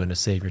for you and to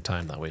save your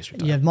time, not waste your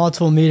time. You have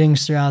multiple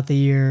meetings throughout the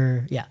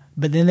year. Yeah.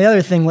 But then the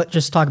other thing, let's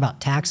just talk about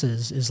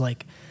taxes, is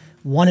like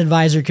one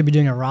advisor could be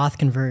doing a Roth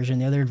conversion.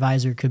 The other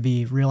advisor could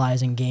be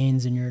realizing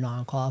gains in your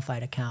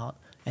non-qualified account,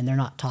 and they're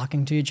not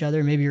talking to each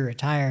other. Maybe you're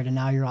retired and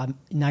now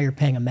you're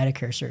paying a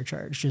Medicare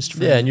surcharge just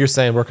for. Yeah, and you're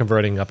saying we're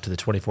converting up to the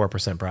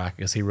 24% bracket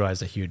because he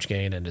realized a huge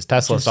gain in his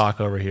Tesla stock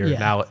over here. Yeah.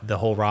 Now the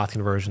whole Roth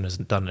conversion is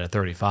done at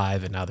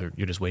 35, and now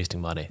you're just wasting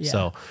money. Yeah.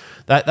 So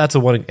that's a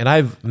one. And I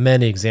have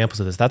many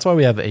examples of this. That's why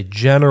we have a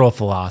general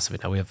philosophy.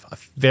 Now we have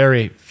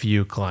very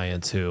few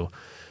clients who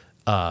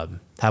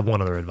have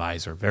one other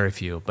advisor, very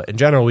few. But in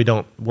general, we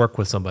don't work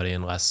with somebody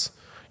unless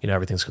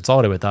everything's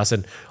consolidated with us.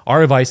 And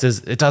our advice is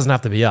it doesn't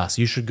have to be us.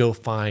 You should go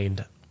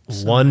find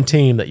one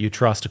team that you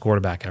trust to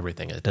quarterback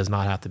everything. It does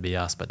not have to be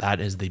us, but that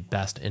is the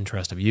best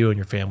interest of you and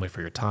your family for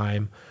your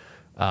time,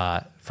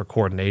 for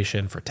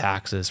coordination, for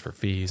taxes, for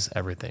fees,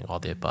 everything, all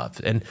the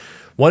above. And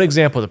one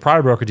example, the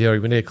prior broker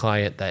dealer, we did a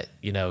client that,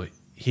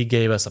 he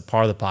gave us a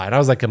part of the pie. And I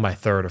was like in my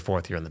 3rd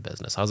or 4th year in the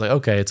business. I was like,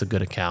 okay, it's a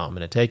good account. I'm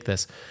going to take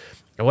this.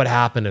 And what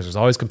happened is there's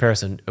always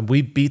comparison. And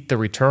we beat the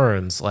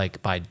returns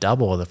like by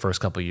double the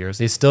first couple of years.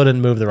 They still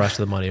didn't move the rest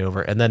of the money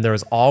over. And then there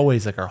was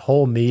always like our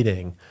whole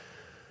meeting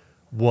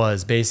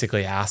was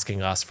basically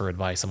asking us for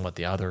advice on what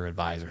the other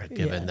advisor had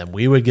given. Then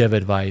we would give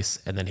advice,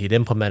 and then he'd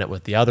implement it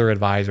with the other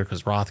advisor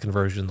because Roth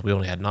conversions, we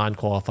only had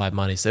non-qualified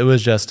money. So it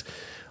was just,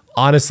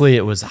 honestly,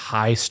 it was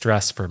high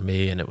stress for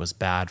me, and it was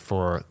bad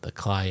for the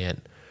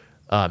client.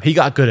 He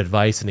got good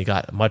advice and he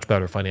got a much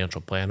better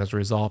financial plan as a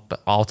result, but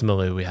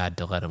ultimately we had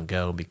to let him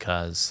go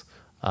because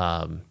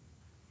the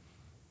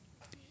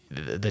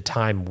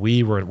time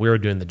we were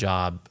doing the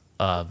job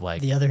of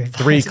like the other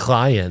 3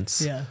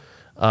 clients,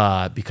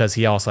 because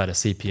he also had a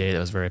CPA that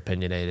was very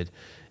opinionated,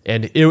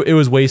 and it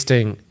was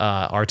wasting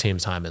our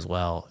team's time as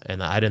well.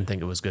 And I didn't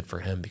think it was good for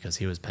him because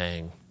he was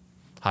paying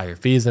higher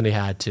fees than he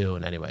had to.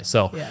 And anyway,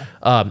 so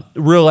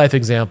real life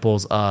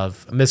examples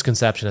of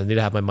misconception. I need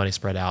to have my money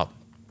spread out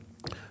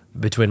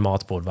between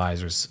multiple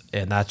advisors,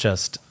 and that's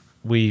just,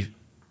 we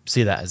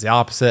see that as the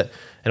opposite.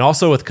 And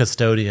also with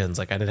custodians,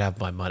 like I didn't have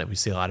my money. We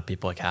see a lot of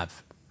people like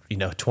have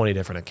 20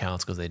 different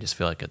accounts because they just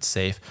feel like it's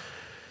safe.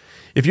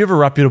 If you have a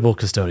reputable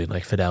custodian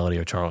like Fidelity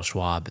or Charles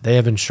Schwab, they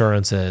have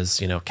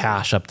insurances,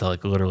 cash up to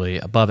like literally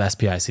above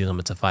SPIC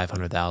limits of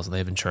 $500,000. They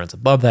have insurance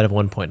above that of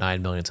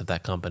 1.9 million. So if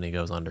that company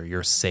goes under,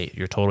 you're safe.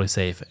 You're totally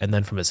safe. And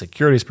then from a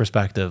securities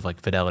perspective,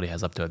 like Fidelity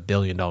has up to $1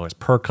 billion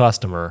per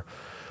customer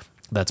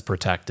that's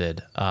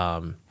protected.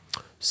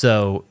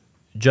 So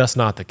just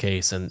not the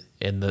case. And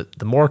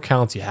the more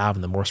accounts you have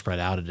and the more spread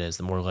out it is,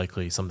 the more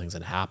likely something's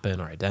going to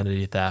happen, or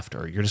identity theft,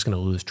 or you're just going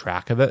to lose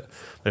track of it.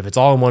 But if it's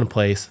all in one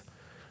place,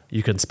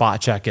 you can spot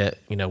check it,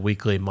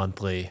 weekly,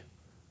 monthly,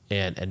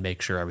 and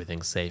make sure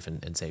everything's safe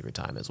and save your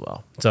time as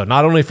well. So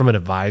not only from an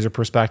advisor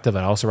perspective,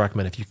 I also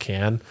recommend, if you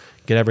can,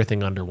 get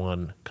everything under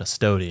one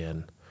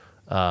custodian.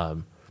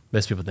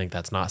 Most people think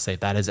that's not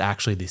safe. That is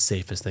actually the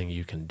safest thing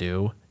you can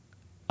do,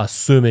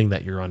 assuming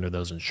that you're under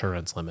those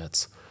insurance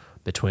limits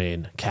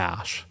between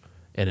cash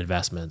and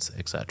investments,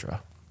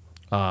 etc.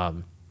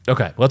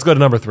 Okay, let's go to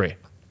number 3.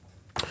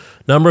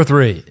 Number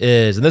 3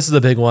 is, and this is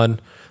a big one,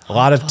 a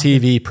lot of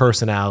TV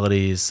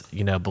personalities,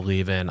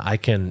 believe in,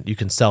 you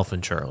can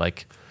self-insure,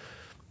 like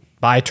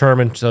buy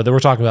term. So we're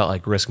talking about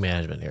like risk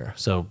management here.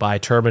 So buy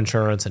term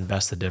insurance,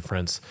 invest the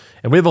difference.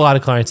 And we have a lot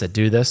of clients that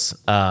do this.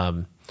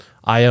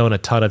 I own a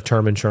ton of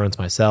term insurance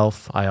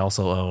myself. I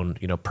also own,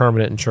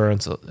 permanent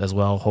insurance as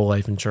well, whole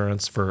life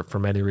insurance for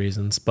many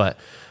reasons. But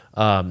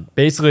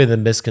basically the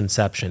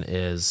misconception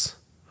is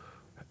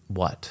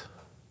what?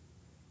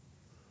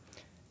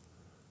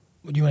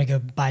 Do you want to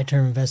go buy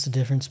term, invest the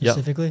difference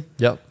specifically?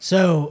 Yep.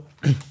 So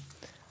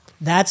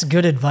that's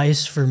good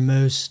advice for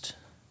most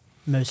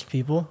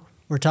people.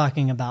 we're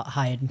talking about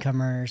high income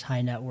earners,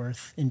 high net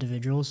worth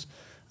individuals.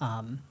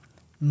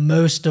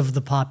 Most of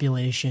the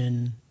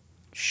population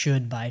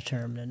should buy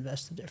term and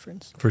invest the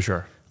difference. For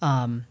sure.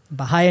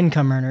 But high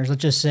income earners,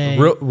 let's just say...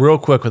 Real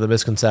quick with a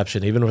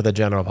misconception, even with the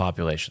general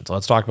population. So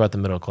let's talk about the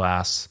middle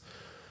class.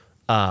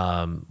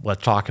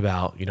 Let's talk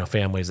about,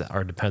 families that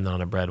are dependent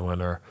on a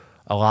breadwinner.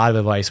 A lot of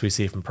advice we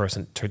see from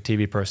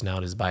TV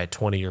personalities: buy a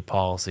 20-year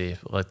policy.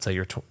 Let's say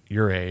you're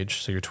your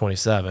age, so you're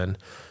 27.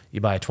 You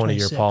buy a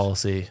 20-year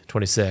policy,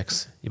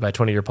 26. You buy a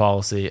 20-year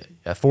policy.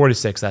 At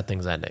 46, that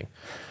thing's ending.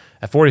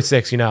 At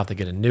 46, you now have to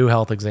get a new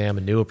health exam,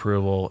 a new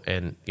approval,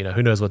 and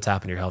who knows what's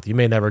happened to your health. You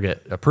may never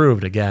get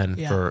approved again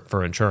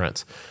for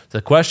insurance.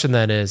 The question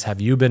then is, have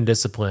you been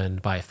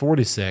disciplined by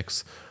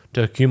 46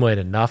 to accumulate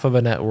enough of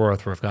a net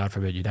worth where if God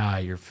forbid you die,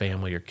 your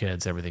family, your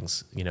kids,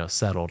 everything's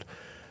settled?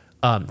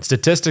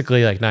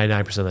 Statistically, like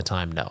 99% of the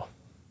time, no.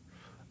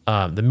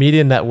 The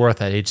median net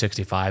worth at age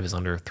 65 is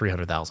under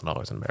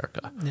 $300,000 in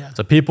America. Yeah.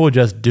 So people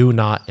just do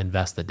not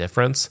invest the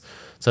difference.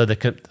 So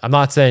I'm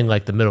not saying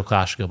like the middle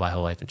class should go buy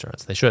whole life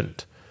insurance. They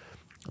shouldn't.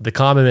 The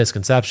common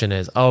misconception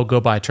is, go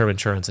buy term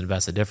insurance,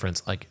 invest the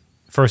difference. Like,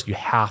 first, you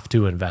have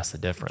to invest the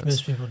difference.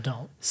 Most people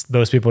don't.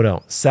 Most people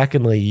don't.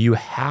 Secondly, you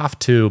have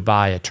to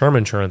buy a term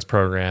insurance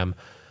program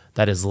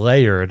that is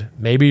layered.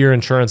 Maybe your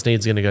insurance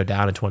needs going to go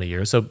down in 20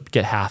 years, so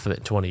get half of it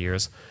in 20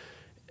 years.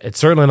 It's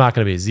certainly not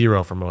going to be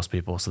zero for most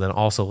people. So then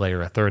also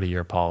layer a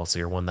 30-year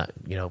policy or one that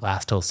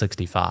lasts till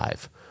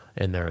 65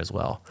 in there as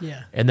well.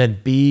 Yeah. And then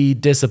be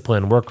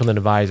disciplined, work with an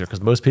advisor, because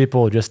most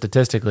people just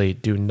statistically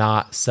do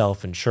not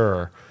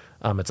self-insure.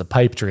 It's a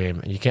pipe dream,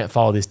 and you can't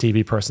follow these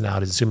TV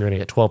personalities, assume you're going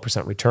to get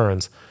 12%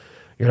 returns.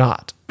 You're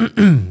not.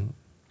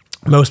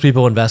 Most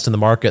people invest in the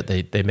market.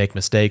 They make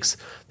mistakes.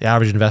 The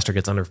average investor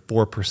gets under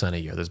 4% a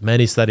year. There's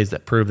many studies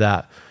that prove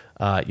that.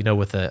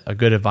 With a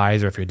good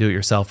advisor, if you do it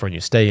yourself and you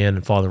stay in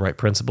and follow the right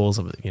principles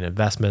of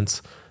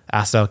investments,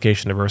 asset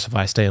allocation,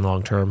 diversify, stay in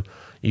long term,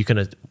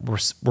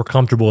 we're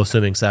comfortable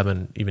assuming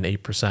 7%, even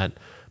 8%.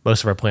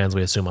 Most of our plans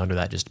we assume under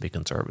that just to be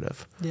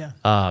conservative. Yeah.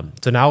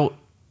 So now,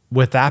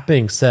 with that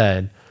being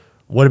said,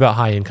 what about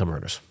high income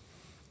earners?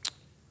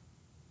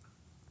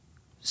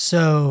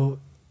 So,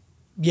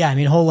 yeah,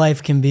 whole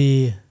life can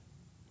be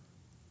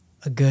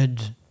a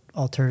good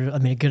alternative.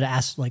 A good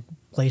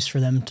place for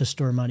them to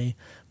store money,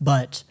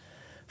 but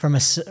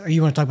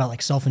you want to talk about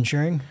like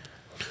self-insuring?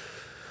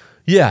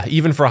 Yeah,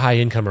 even for a high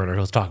income earner,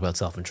 let's talk about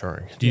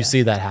self-insuring. Do you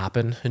see that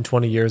happen in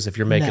 20 years? If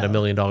you're making $1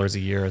 million a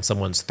year and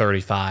someone's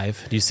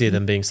 35, do you see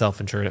them being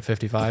self-insured at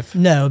 55?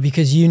 No,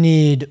 because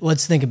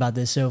let's think about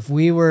this. So if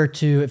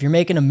you're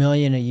making $1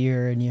 million a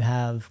year and you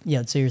have,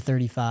 let's say you're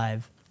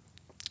 35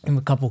 and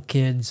a couple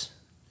kids,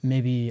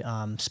 maybe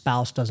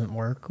spouse doesn't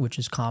work, which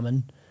is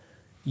common,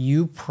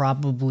 you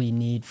probably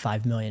need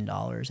 $5 million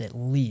at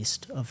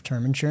least of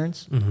term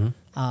insurance. Mm-hmm.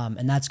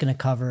 And that's going to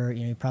cover,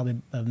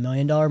 probably $1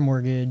 million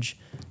mortgage.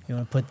 You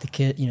want to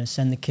put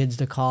send the kids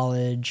to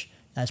college.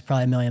 That's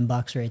probably $1 million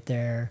right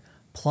there.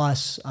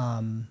 Plus,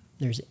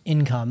 there's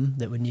income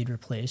that would need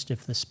replaced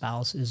if the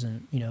spouse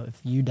isn't,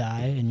 if you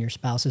die and your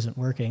spouse isn't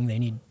working, they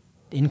need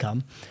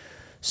income.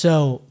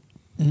 So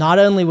not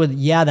only would,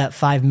 that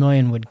 $5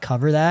 million would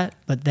cover that,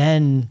 but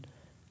then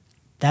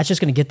that's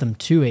just going to get them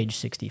to age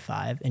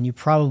 65, and you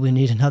probably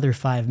need another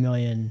 $5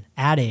 million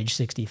at age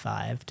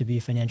 65 to be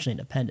financially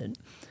independent.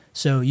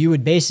 So you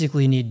would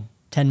basically need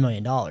 $10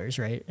 million,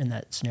 right, in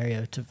that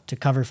scenario to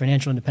cover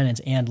financial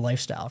independence and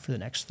lifestyle for the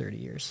next 30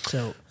 years.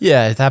 So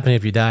yeah, it's happening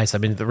if you die. So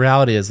the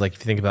reality is, like, if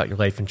you think about your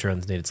life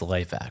insurance need, it's a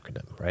life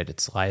acronym, right?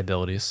 It's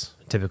liabilities,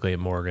 typically a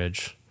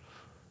mortgage.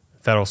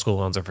 Federal school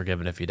loans are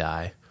forgiven if you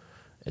die.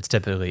 It's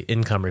typically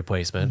income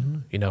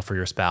replacement, for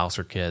your spouse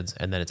or kids,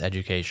 and then it's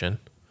education.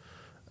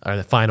 Or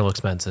the final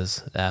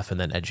expenses, F, and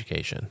then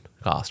education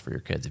costs for your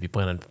kids if you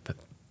plan on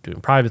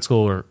doing private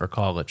school or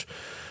college.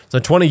 So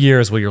in 20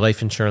 years, will your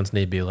life insurance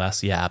need be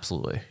less? Yeah,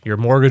 absolutely. Your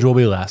mortgage will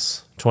be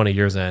less 20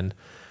 years in.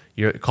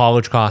 Your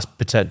college costs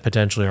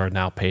potentially are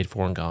now paid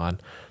for and gone.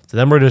 So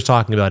then we're just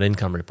talking about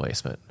income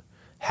replacement.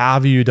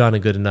 Have you done a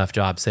good enough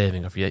job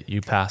saving if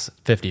you pass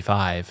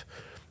 55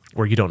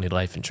 where you don't need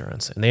life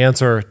insurance? And the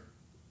answer,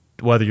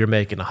 whether you're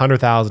making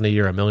 $100,000 a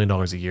year, $1 million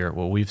a year,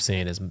 what we've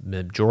seen is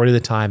majority of the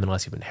time,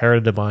 unless you've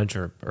inherited a bunch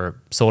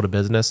or sold a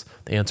business,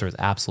 the answer is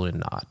absolutely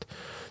not.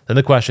 Then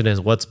the question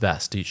is, what's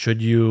best?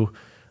 Should you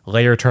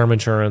layer term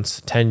insurance,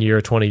 10-year,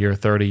 20-year,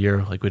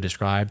 30-year, like we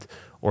described,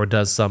 or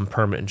does some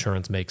permanent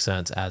insurance make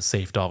sense as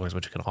safe dollars,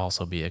 which can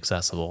also be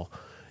accessible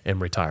in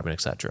retirement,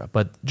 et cetera?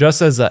 But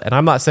just and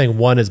I'm not saying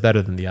one is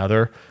better than the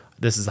other.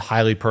 This is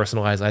highly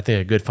personalized. I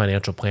think a good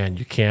financial plan,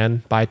 you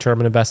can buy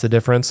term and invest the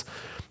difference.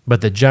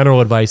 But the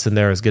general advice in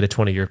there is get a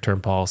 20-year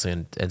term policy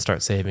and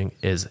start saving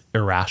is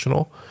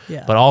irrational.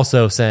 Yeah. But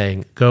also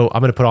saying, I'm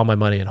going to put all my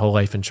money in whole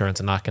life insurance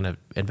and not going to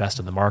invest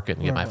in the market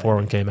and get my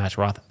 401k match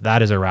Roth,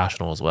 that is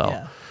irrational as well.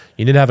 Yeah.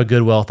 You need to have a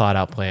good, well thought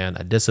out plan,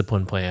 a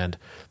disciplined plan.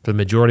 For the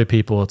majority of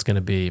people, it's going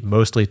to be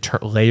mostly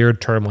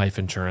layered term life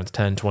insurance,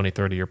 10, 20,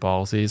 30-year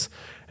policies.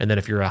 And then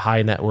if you're a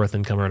high net worth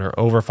income earner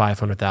over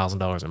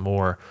 $500,000 or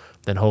more,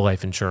 then whole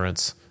life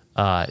insurance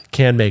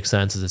can make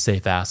sense as a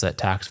safe asset,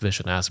 tax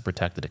efficient, asset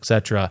protected,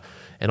 etc.,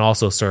 and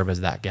also serve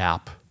as that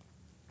gap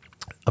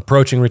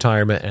approaching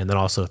retirement and then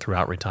also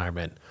throughout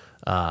retirement,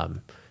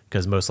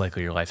 because most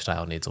likely your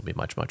lifestyle needs will be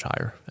much, much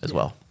higher as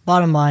well.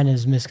 Bottom line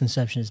is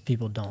misconception is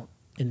people don't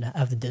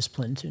have the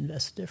discipline to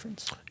invest the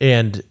difference.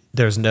 And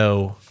there's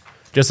no,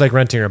 just like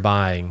renting or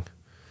buying,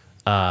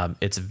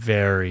 it's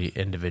very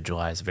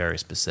individualized, very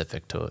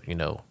specific to,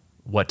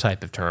 what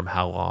type of term,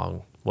 how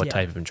long, what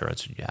type of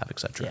insurance you have, et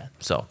cetera. Yeah.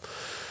 So,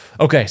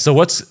 okay. So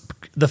what's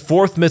the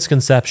fourth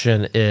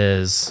misconception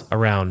is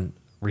around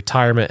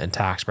retirement and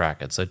tax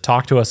brackets. So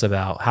talk to us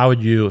about how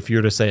would you, if you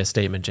were to say a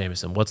statement,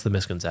 Jameson, what's the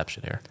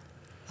misconception here?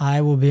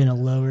 I will be in a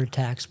lower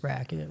tax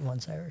bracket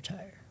once I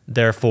retire.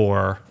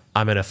 Therefore,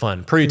 I'm in a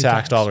fund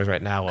pre-tax dollars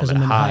right now. Because I'm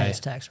in the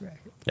highest tax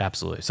bracket.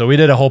 Absolutely. So we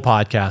did a whole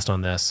podcast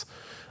on this.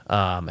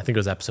 I think it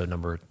was episode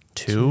number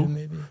 2.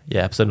 Maybe.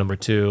 Yeah, episode number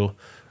 2.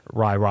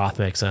 Why Roth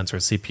makes sense or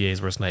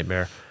CPA's worst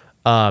nightmare.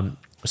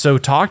 So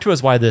talk to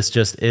us why this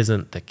just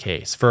isn't the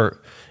case. First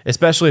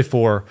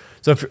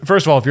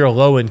of all, if you're a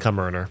low income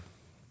earner,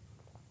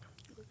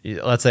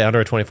 let's say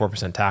under a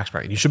 24% tax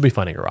bracket, you should be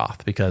funding a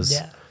Roth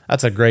because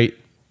that's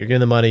you're getting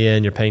the money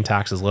in, you're paying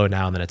taxes low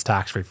now, and then it's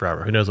tax free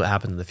forever. Who knows what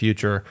happens in the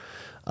future?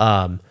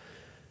 But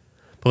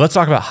let's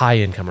talk about high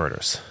income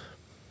earners.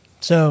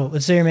 So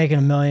let's say you're making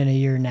 $1 million a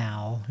year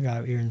now.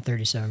 You're in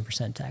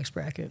 37% tax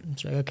bracket.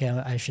 So okay,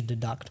 I should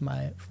deduct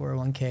my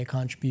 401k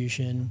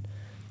contribution,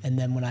 and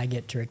then when I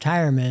get to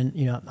retirement,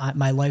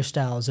 my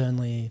lifestyle is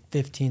only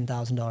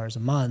 $15,000 a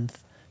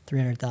month,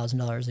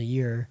 $300,000 a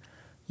year.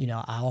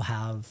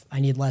 I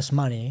need less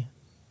money.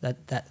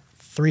 That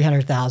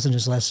 300,000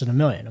 is less than $1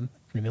 million. I'm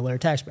going to be a lower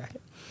tax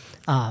bracket.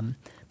 But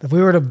if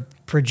we were to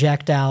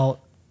project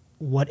out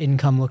what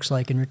income looks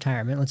like in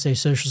retirement, let's say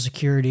Social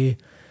Security,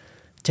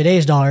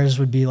 today's dollars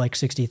would be like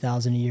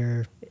 $60,000 a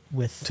year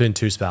with between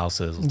two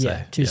spouses. Let's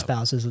say two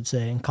spouses. Let's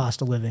say, and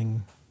cost of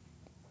living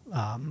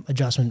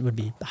adjustment would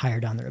be higher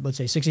down the road. Let's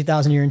say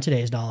 $60,000 a year in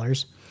today's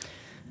dollars.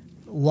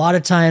 A lot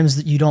of times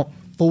that you don't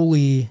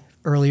fully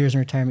early years in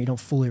retirement, you don't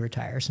fully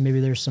retire. So maybe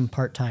there's some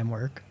part-time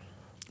work.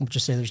 We'll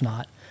just say there's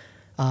not.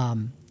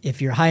 If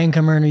you're a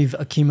high-income earner, you've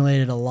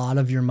accumulated a lot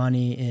of your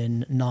money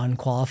in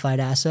non-qualified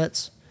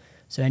assets.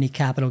 So any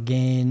capital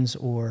gains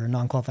or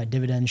non-qualified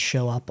dividends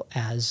show up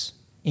as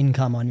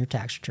income on your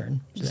tax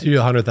return. So you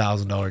have a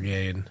 $100,000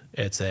 gain.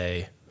 It's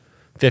a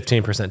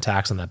 15%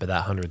 tax on that, but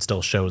that 100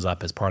 still shows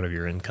up as part of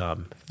your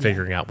income,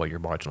 figuring out what your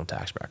marginal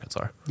tax brackets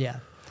are. Yeah.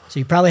 So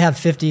you probably have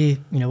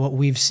 50, what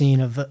we've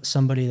seen of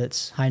somebody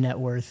that's high net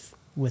worth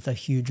with a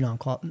huge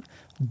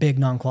big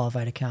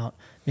non-qualified account.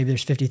 Maybe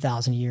there's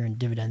 $50,000 a year in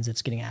dividends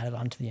that's getting added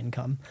onto the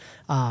income.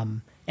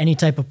 Any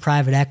type of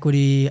private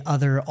equity,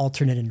 other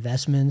alternate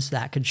investments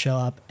that could show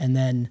up. And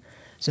then,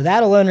 so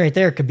that alone right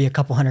there could be a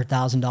couple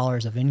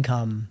 $100,000 of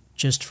income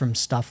just from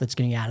stuff that's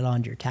getting added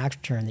onto your tax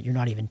return that you're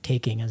not even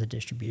taking as a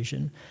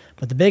distribution.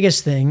 But the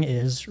biggest thing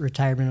is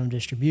retirement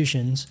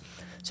distributions.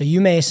 So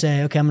you may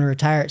say, okay, I'm going to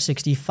retire at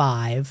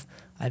 65.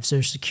 I have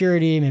Social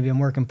Security. Maybe I'm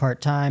working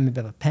part-time. Maybe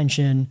I have a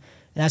pension.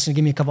 And that's going to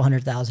give me a couple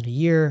 $100,000 a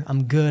year.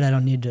 I'm good. I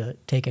don't need to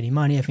take any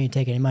money. If I need to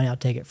take any money, I'll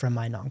take it from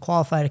my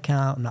non-qualified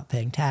account. I'm not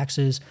paying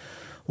taxes.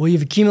 Well,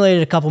 you've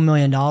accumulated a couple $1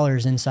 million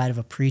inside of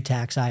a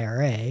pre-tax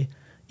IRA,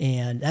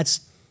 and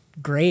that's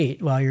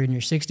great while you're in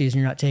your 60s and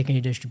you're not taking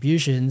any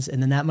distributions,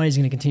 and then that money's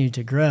going to continue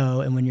to grow.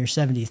 And when you're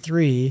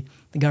 73,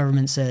 the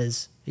government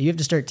says you have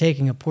to start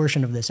taking a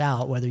portion of this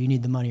out, whether you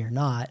need the money or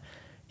not.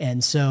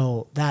 And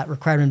so that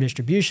requirement of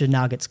distribution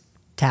now gets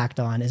tacked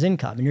on as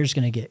income, and you're just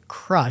going to get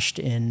crushed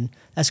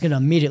that's going to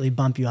immediately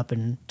bump you up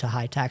into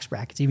high tax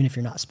brackets, even if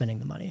you're not spending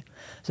the money.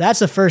 So that's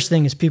the first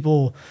thing, is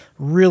people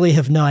really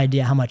have no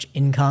idea how much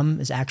income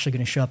is actually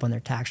going to show up on their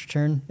tax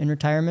return in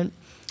retirement.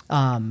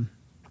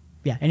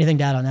 Anything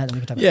to add on that? Then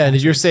we can talk about and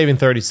if you're saving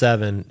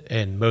 37,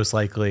 and most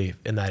likely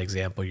in that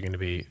example, you're going to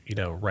be,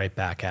 right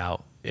back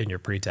out in your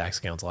pre-tax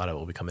accounts. A lot of it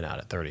will be coming out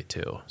at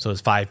 32. So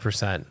it's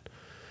 5%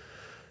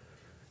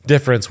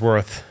 difference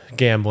worth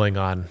gambling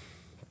on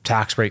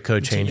tax rate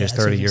code changes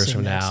 30 years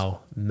from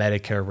now,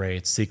 Medicare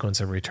rates, sequence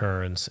of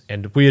returns.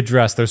 And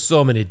there's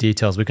so many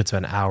details. We could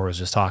spend hours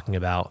just talking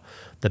about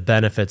the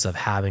benefits of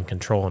having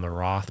control in the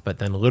Roth. But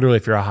then literally,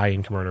 if you're a high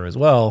income earner as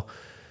well,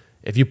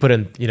 if you put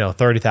in,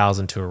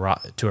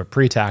 $30,000 to a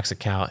pre-tax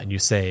account and you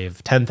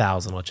save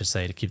 $10,000, let's just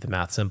say, to keep the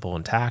math simple,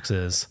 in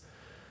taxes,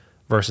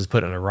 versus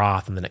put in a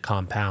Roth and then it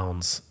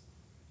compounds,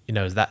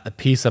 is that the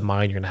peace of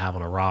mind you're going to have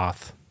on a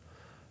Roth,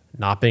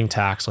 not being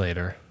taxed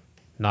later,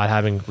 not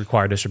having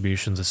required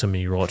distributions,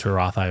 assuming you roll it to a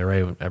Roth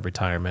IRA at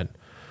retirement,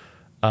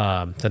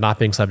 to not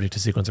being subject to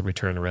sequence of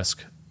return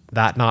risk,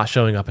 that not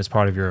showing up as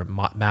part of your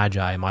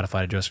MAGI,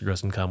 modified adjusted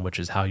gross income, which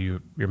is how your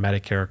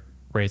Medicare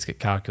rates get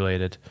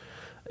calculated,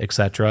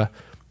 etc.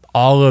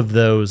 All of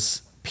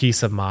those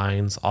peace of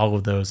minds, all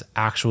of those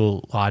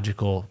actual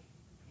logical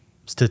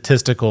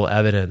statistical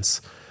evidence,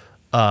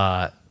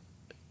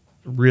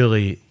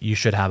 really you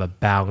should have a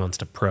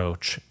balanced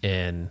approach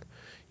in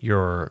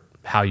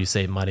how you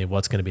save money,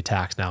 what's going to be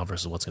taxed now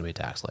versus what's going to be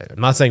taxed later.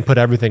 I'm not saying put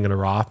everything in a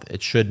Roth.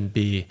 It shouldn't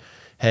be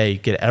hey,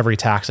 get every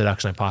tax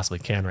deduction I possibly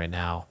can right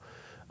now,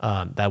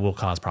 that will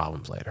cause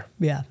problems later.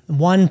 Yeah.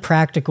 One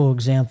practical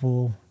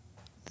example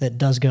that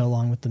does go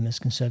along with the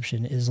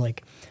misconception is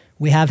like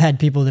we have had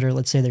people that are,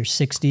 let's say they're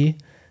 60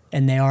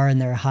 and they are in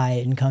their high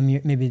income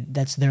year, maybe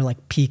that's their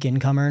like peak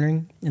income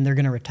earning, and they're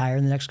going to retire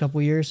in the next couple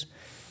of years.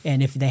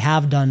 And if they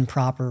have done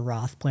proper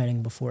Roth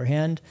planning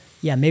beforehand,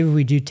 yeah, maybe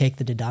we do take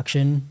the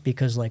deduction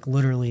because like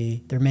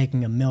literally they're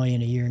making $1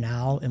 million a year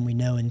now, and we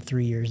know in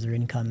 3 years their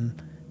income,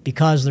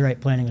 because the right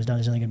planning was done,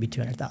 is only going to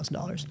be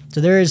 $200,000.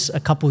 So there is a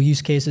couple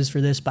use cases for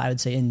this, but I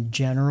would say in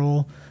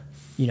general,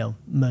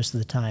 most of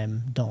the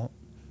time,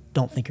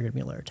 don't think you're going to be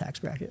in a lower tax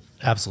bracket.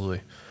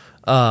 Absolutely.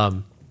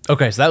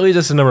 Okay, so that leads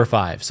us to number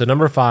 5. So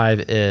number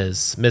 5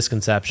 is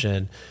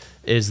misconception,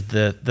 is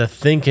the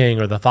thinking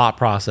or the thought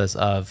process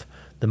of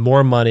the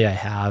more money I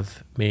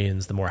have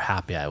means the more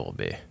happy I will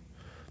be.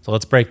 So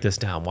let's break this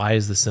down. Why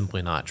is this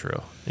simply not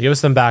true? Give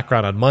us some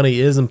background on money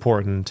is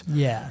important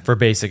for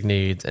basic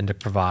needs and to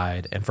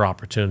provide and for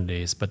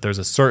opportunities, but there's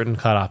a certain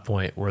cutoff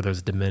point where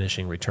there's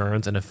diminishing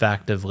returns, and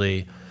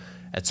effectively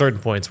at certain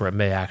points where it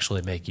may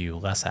actually make you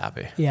less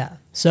happy. Yeah.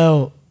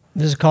 So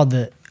this is called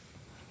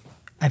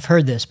I've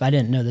heard this, but I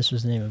didn't know this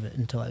was the name of it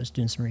until I was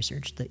doing some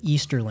research. The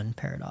Easterlin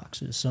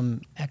paradox. It was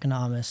some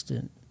economist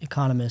in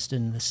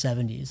the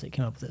 70s that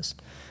came up with this.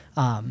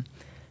 And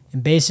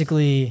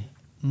basically,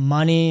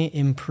 money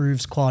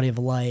improves quality of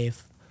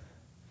life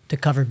to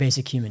cover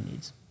basic human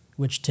needs,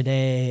 which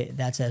today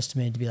that's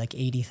estimated to be like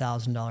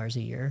 $80,000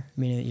 a year,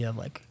 meaning that you have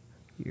like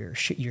you're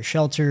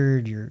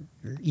sheltered, you're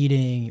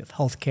eating, you have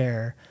health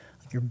care,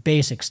 like your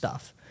basic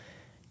stuff.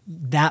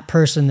 That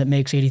person that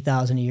makes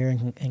 $80,000 a year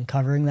and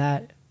covering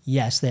that,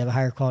 yes, they have a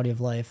higher quality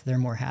of life. They're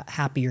more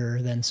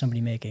happier than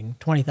somebody making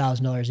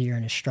 $20,000 a year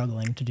and is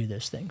struggling to do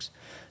those things.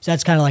 So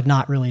that's kind of like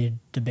not really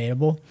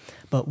debatable.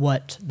 But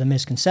what the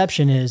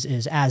misconception is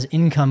as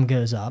income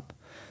goes up,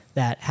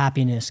 that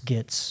happiness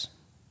gets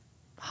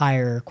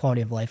higher,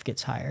 quality of life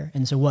gets higher.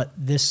 And so what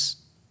this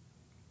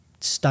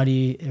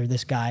study or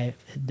this guy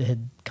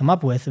had come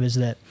up with was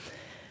that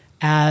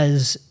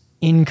as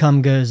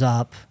income goes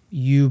up,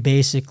 you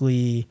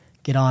basically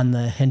get on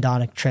the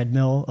hedonic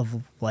treadmill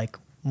of like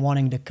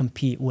wanting to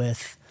compete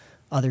with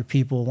other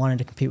people, wanting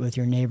to compete with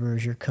your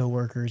neighbors, your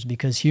coworkers,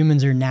 because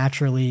humans are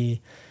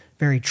naturally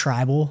very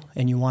tribal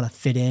and you want to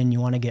fit in,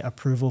 you want to get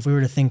approval. If we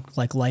were to think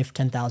like life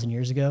 10,000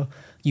 years ago,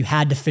 you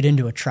had to fit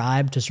into a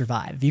tribe to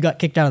survive. If you got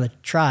kicked out of the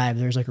tribe,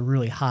 there's like a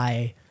really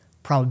high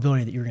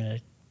probability that you're going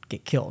to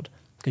get killed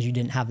because you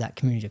didn't have that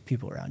community of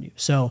people around you.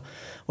 So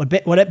what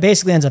it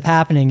basically ends up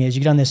happening is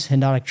you get on this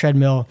hedonic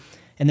treadmill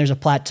and there's a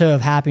plateau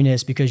of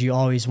happiness because you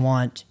always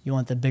want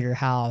the bigger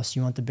house,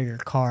 you want the bigger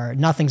car.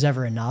 Nothing's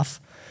ever enough,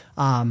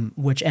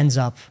 which ends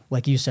up,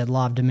 like you said,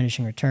 law of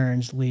diminishing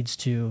returns leads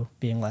to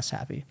being less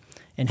happy.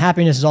 And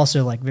happiness is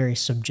also like very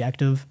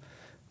subjective,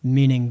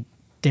 means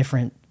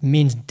different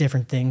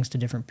things to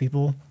different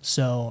people.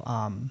 So,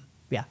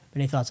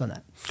 any thoughts on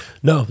that?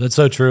 No, that's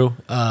so true.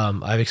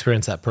 I've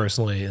experienced that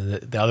personally. And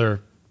the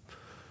other,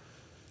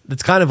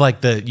 it's kind of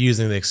like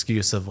using the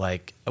excuse of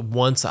like,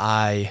 once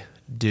I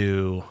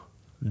do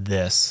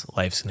this,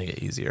 life's going to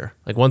get easier.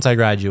 Like once I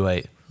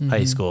graduate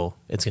high school,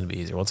 it's going to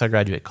be easier. Once I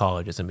graduate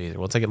college, it's going to be easier.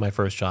 Once I get my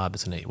first job,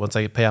 it's going to be, once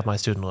I pay off my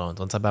student loans,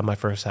 once I buy my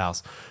first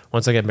house,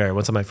 once I get married,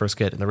 once I have my first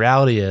kid. And the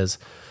reality is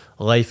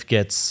life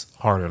gets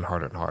harder and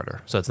harder and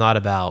harder. So it's not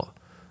about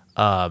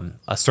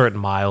a certain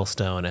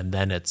milestone and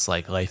then it's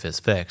like life is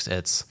fixed.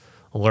 It's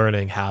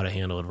learning how to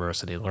handle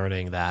adversity,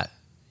 learning that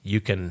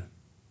you can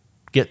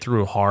get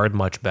through hard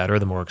much better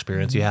the more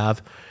experience you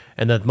have.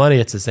 And that money,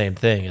 it's the same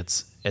thing.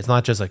 It's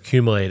not just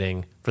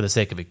accumulating for the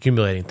sake of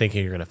accumulating,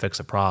 thinking you're going to fix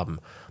a problem.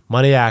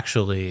 Money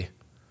actually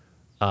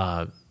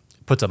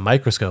puts a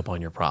microscope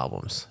on your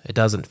problems. It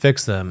doesn't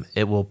fix them.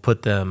 It will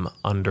put them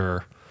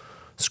under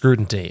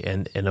scrutiny,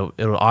 and it'll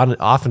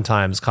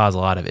oftentimes cause a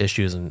lot of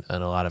issues and a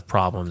lot of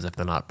problems if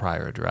they're not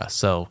prior addressed.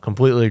 So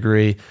completely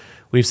agree.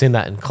 We've seen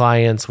that in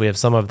clients. We have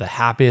some of the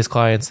happiest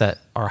clients that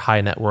are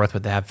high net worth,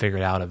 but they have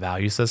figured out a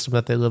value system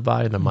that they live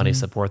by, and the money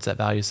supports that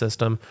value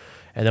system.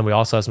 And then we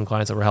also have some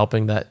clients that we're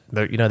helping that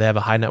they have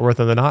a high net worth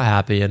and they're not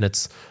happy, and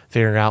it's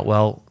figuring out,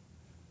 well,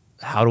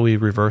 how do we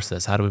reverse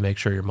this? How do we make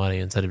sure your money,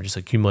 instead of just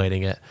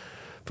accumulating it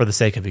for the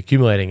sake of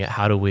accumulating it,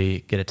 how do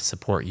we get it to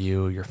support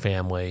you, your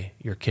family,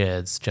 your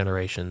kids,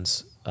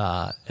 generations,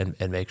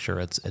 and make sure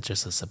it's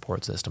just a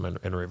support system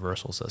and a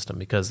reversal system?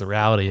 Because the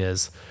reality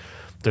is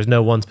there's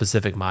no one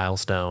specific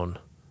milestone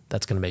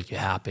that's going to make you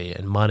happy,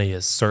 and money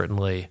is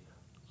certainly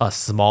a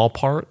small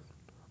part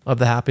of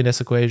the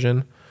happiness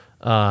equation.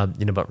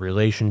 But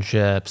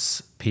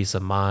relationships, peace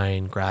of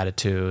mind,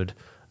 gratitude,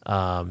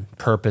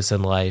 purpose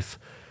in life,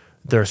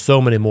 there are so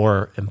many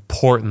more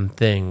important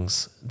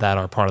things that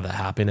are part of the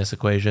happiness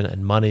equation,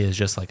 and money is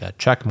just like a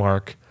check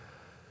mark.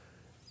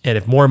 And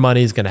if more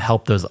money is going to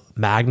help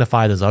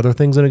magnify those other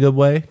things in a good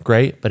way,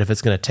 great. But if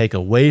it's going to take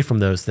away from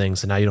those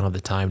things, so now you don't have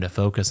the time to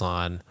focus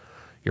on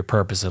your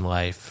purpose in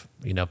life,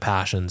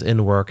 passions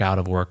in work, out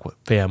of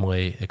work,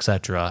 family,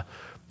 etc.,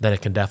 then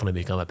it can definitely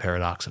become a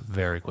paradox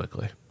very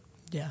quickly.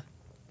 Yeah.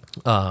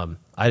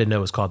 I didn't know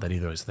it was called that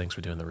either. Thanks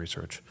for doing the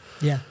research.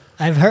 Yeah,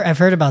 I've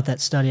heard about that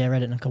study. I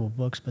read it in a couple of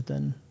books, but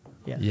then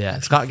yeah.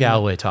 Scott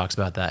Galloway talks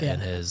about that in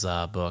his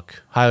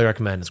book. Highly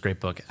recommend. It's a great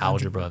book,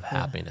 Algebra of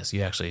Happiness.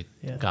 You actually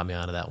got me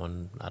onto that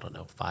one, I don't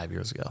know, 5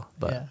 years ago.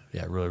 But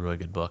really, really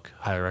good book.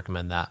 Highly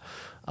recommend that.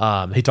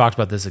 He talked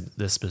about this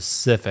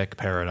specific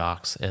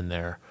paradox in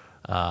there.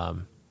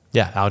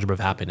 Algebra of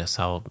Happiness,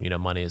 how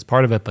money is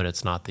part of it, but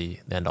it's not the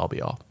end all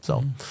be all.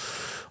 So,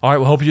 all right,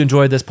 well, hope you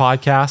enjoyed this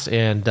podcast.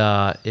 And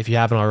if you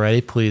haven't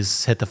already,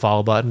 please hit the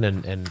follow button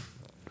and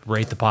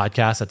rate the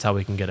podcast. That's how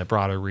we can get a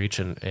broader reach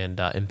and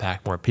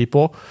impact more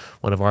people.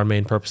 One of our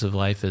main purposes of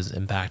life is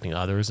impacting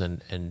others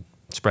and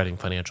spreading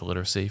financial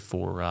literacy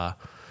for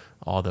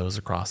all those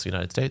across the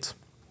United States.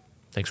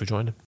 Thanks for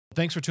joining.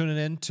 Thanks for tuning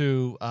in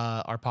to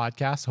our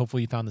podcast.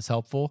 Hopefully you found this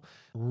helpful.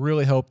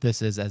 Really hope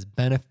this is as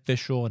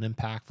beneficial and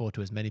impactful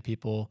to as many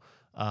people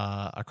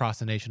across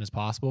the nation as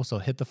possible. So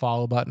hit the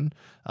follow button.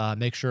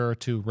 Make sure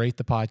to rate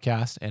the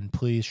podcast, and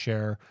please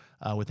share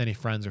with any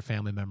friends or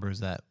family members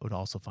that would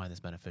also find this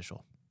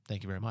beneficial.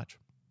 Thank you very much.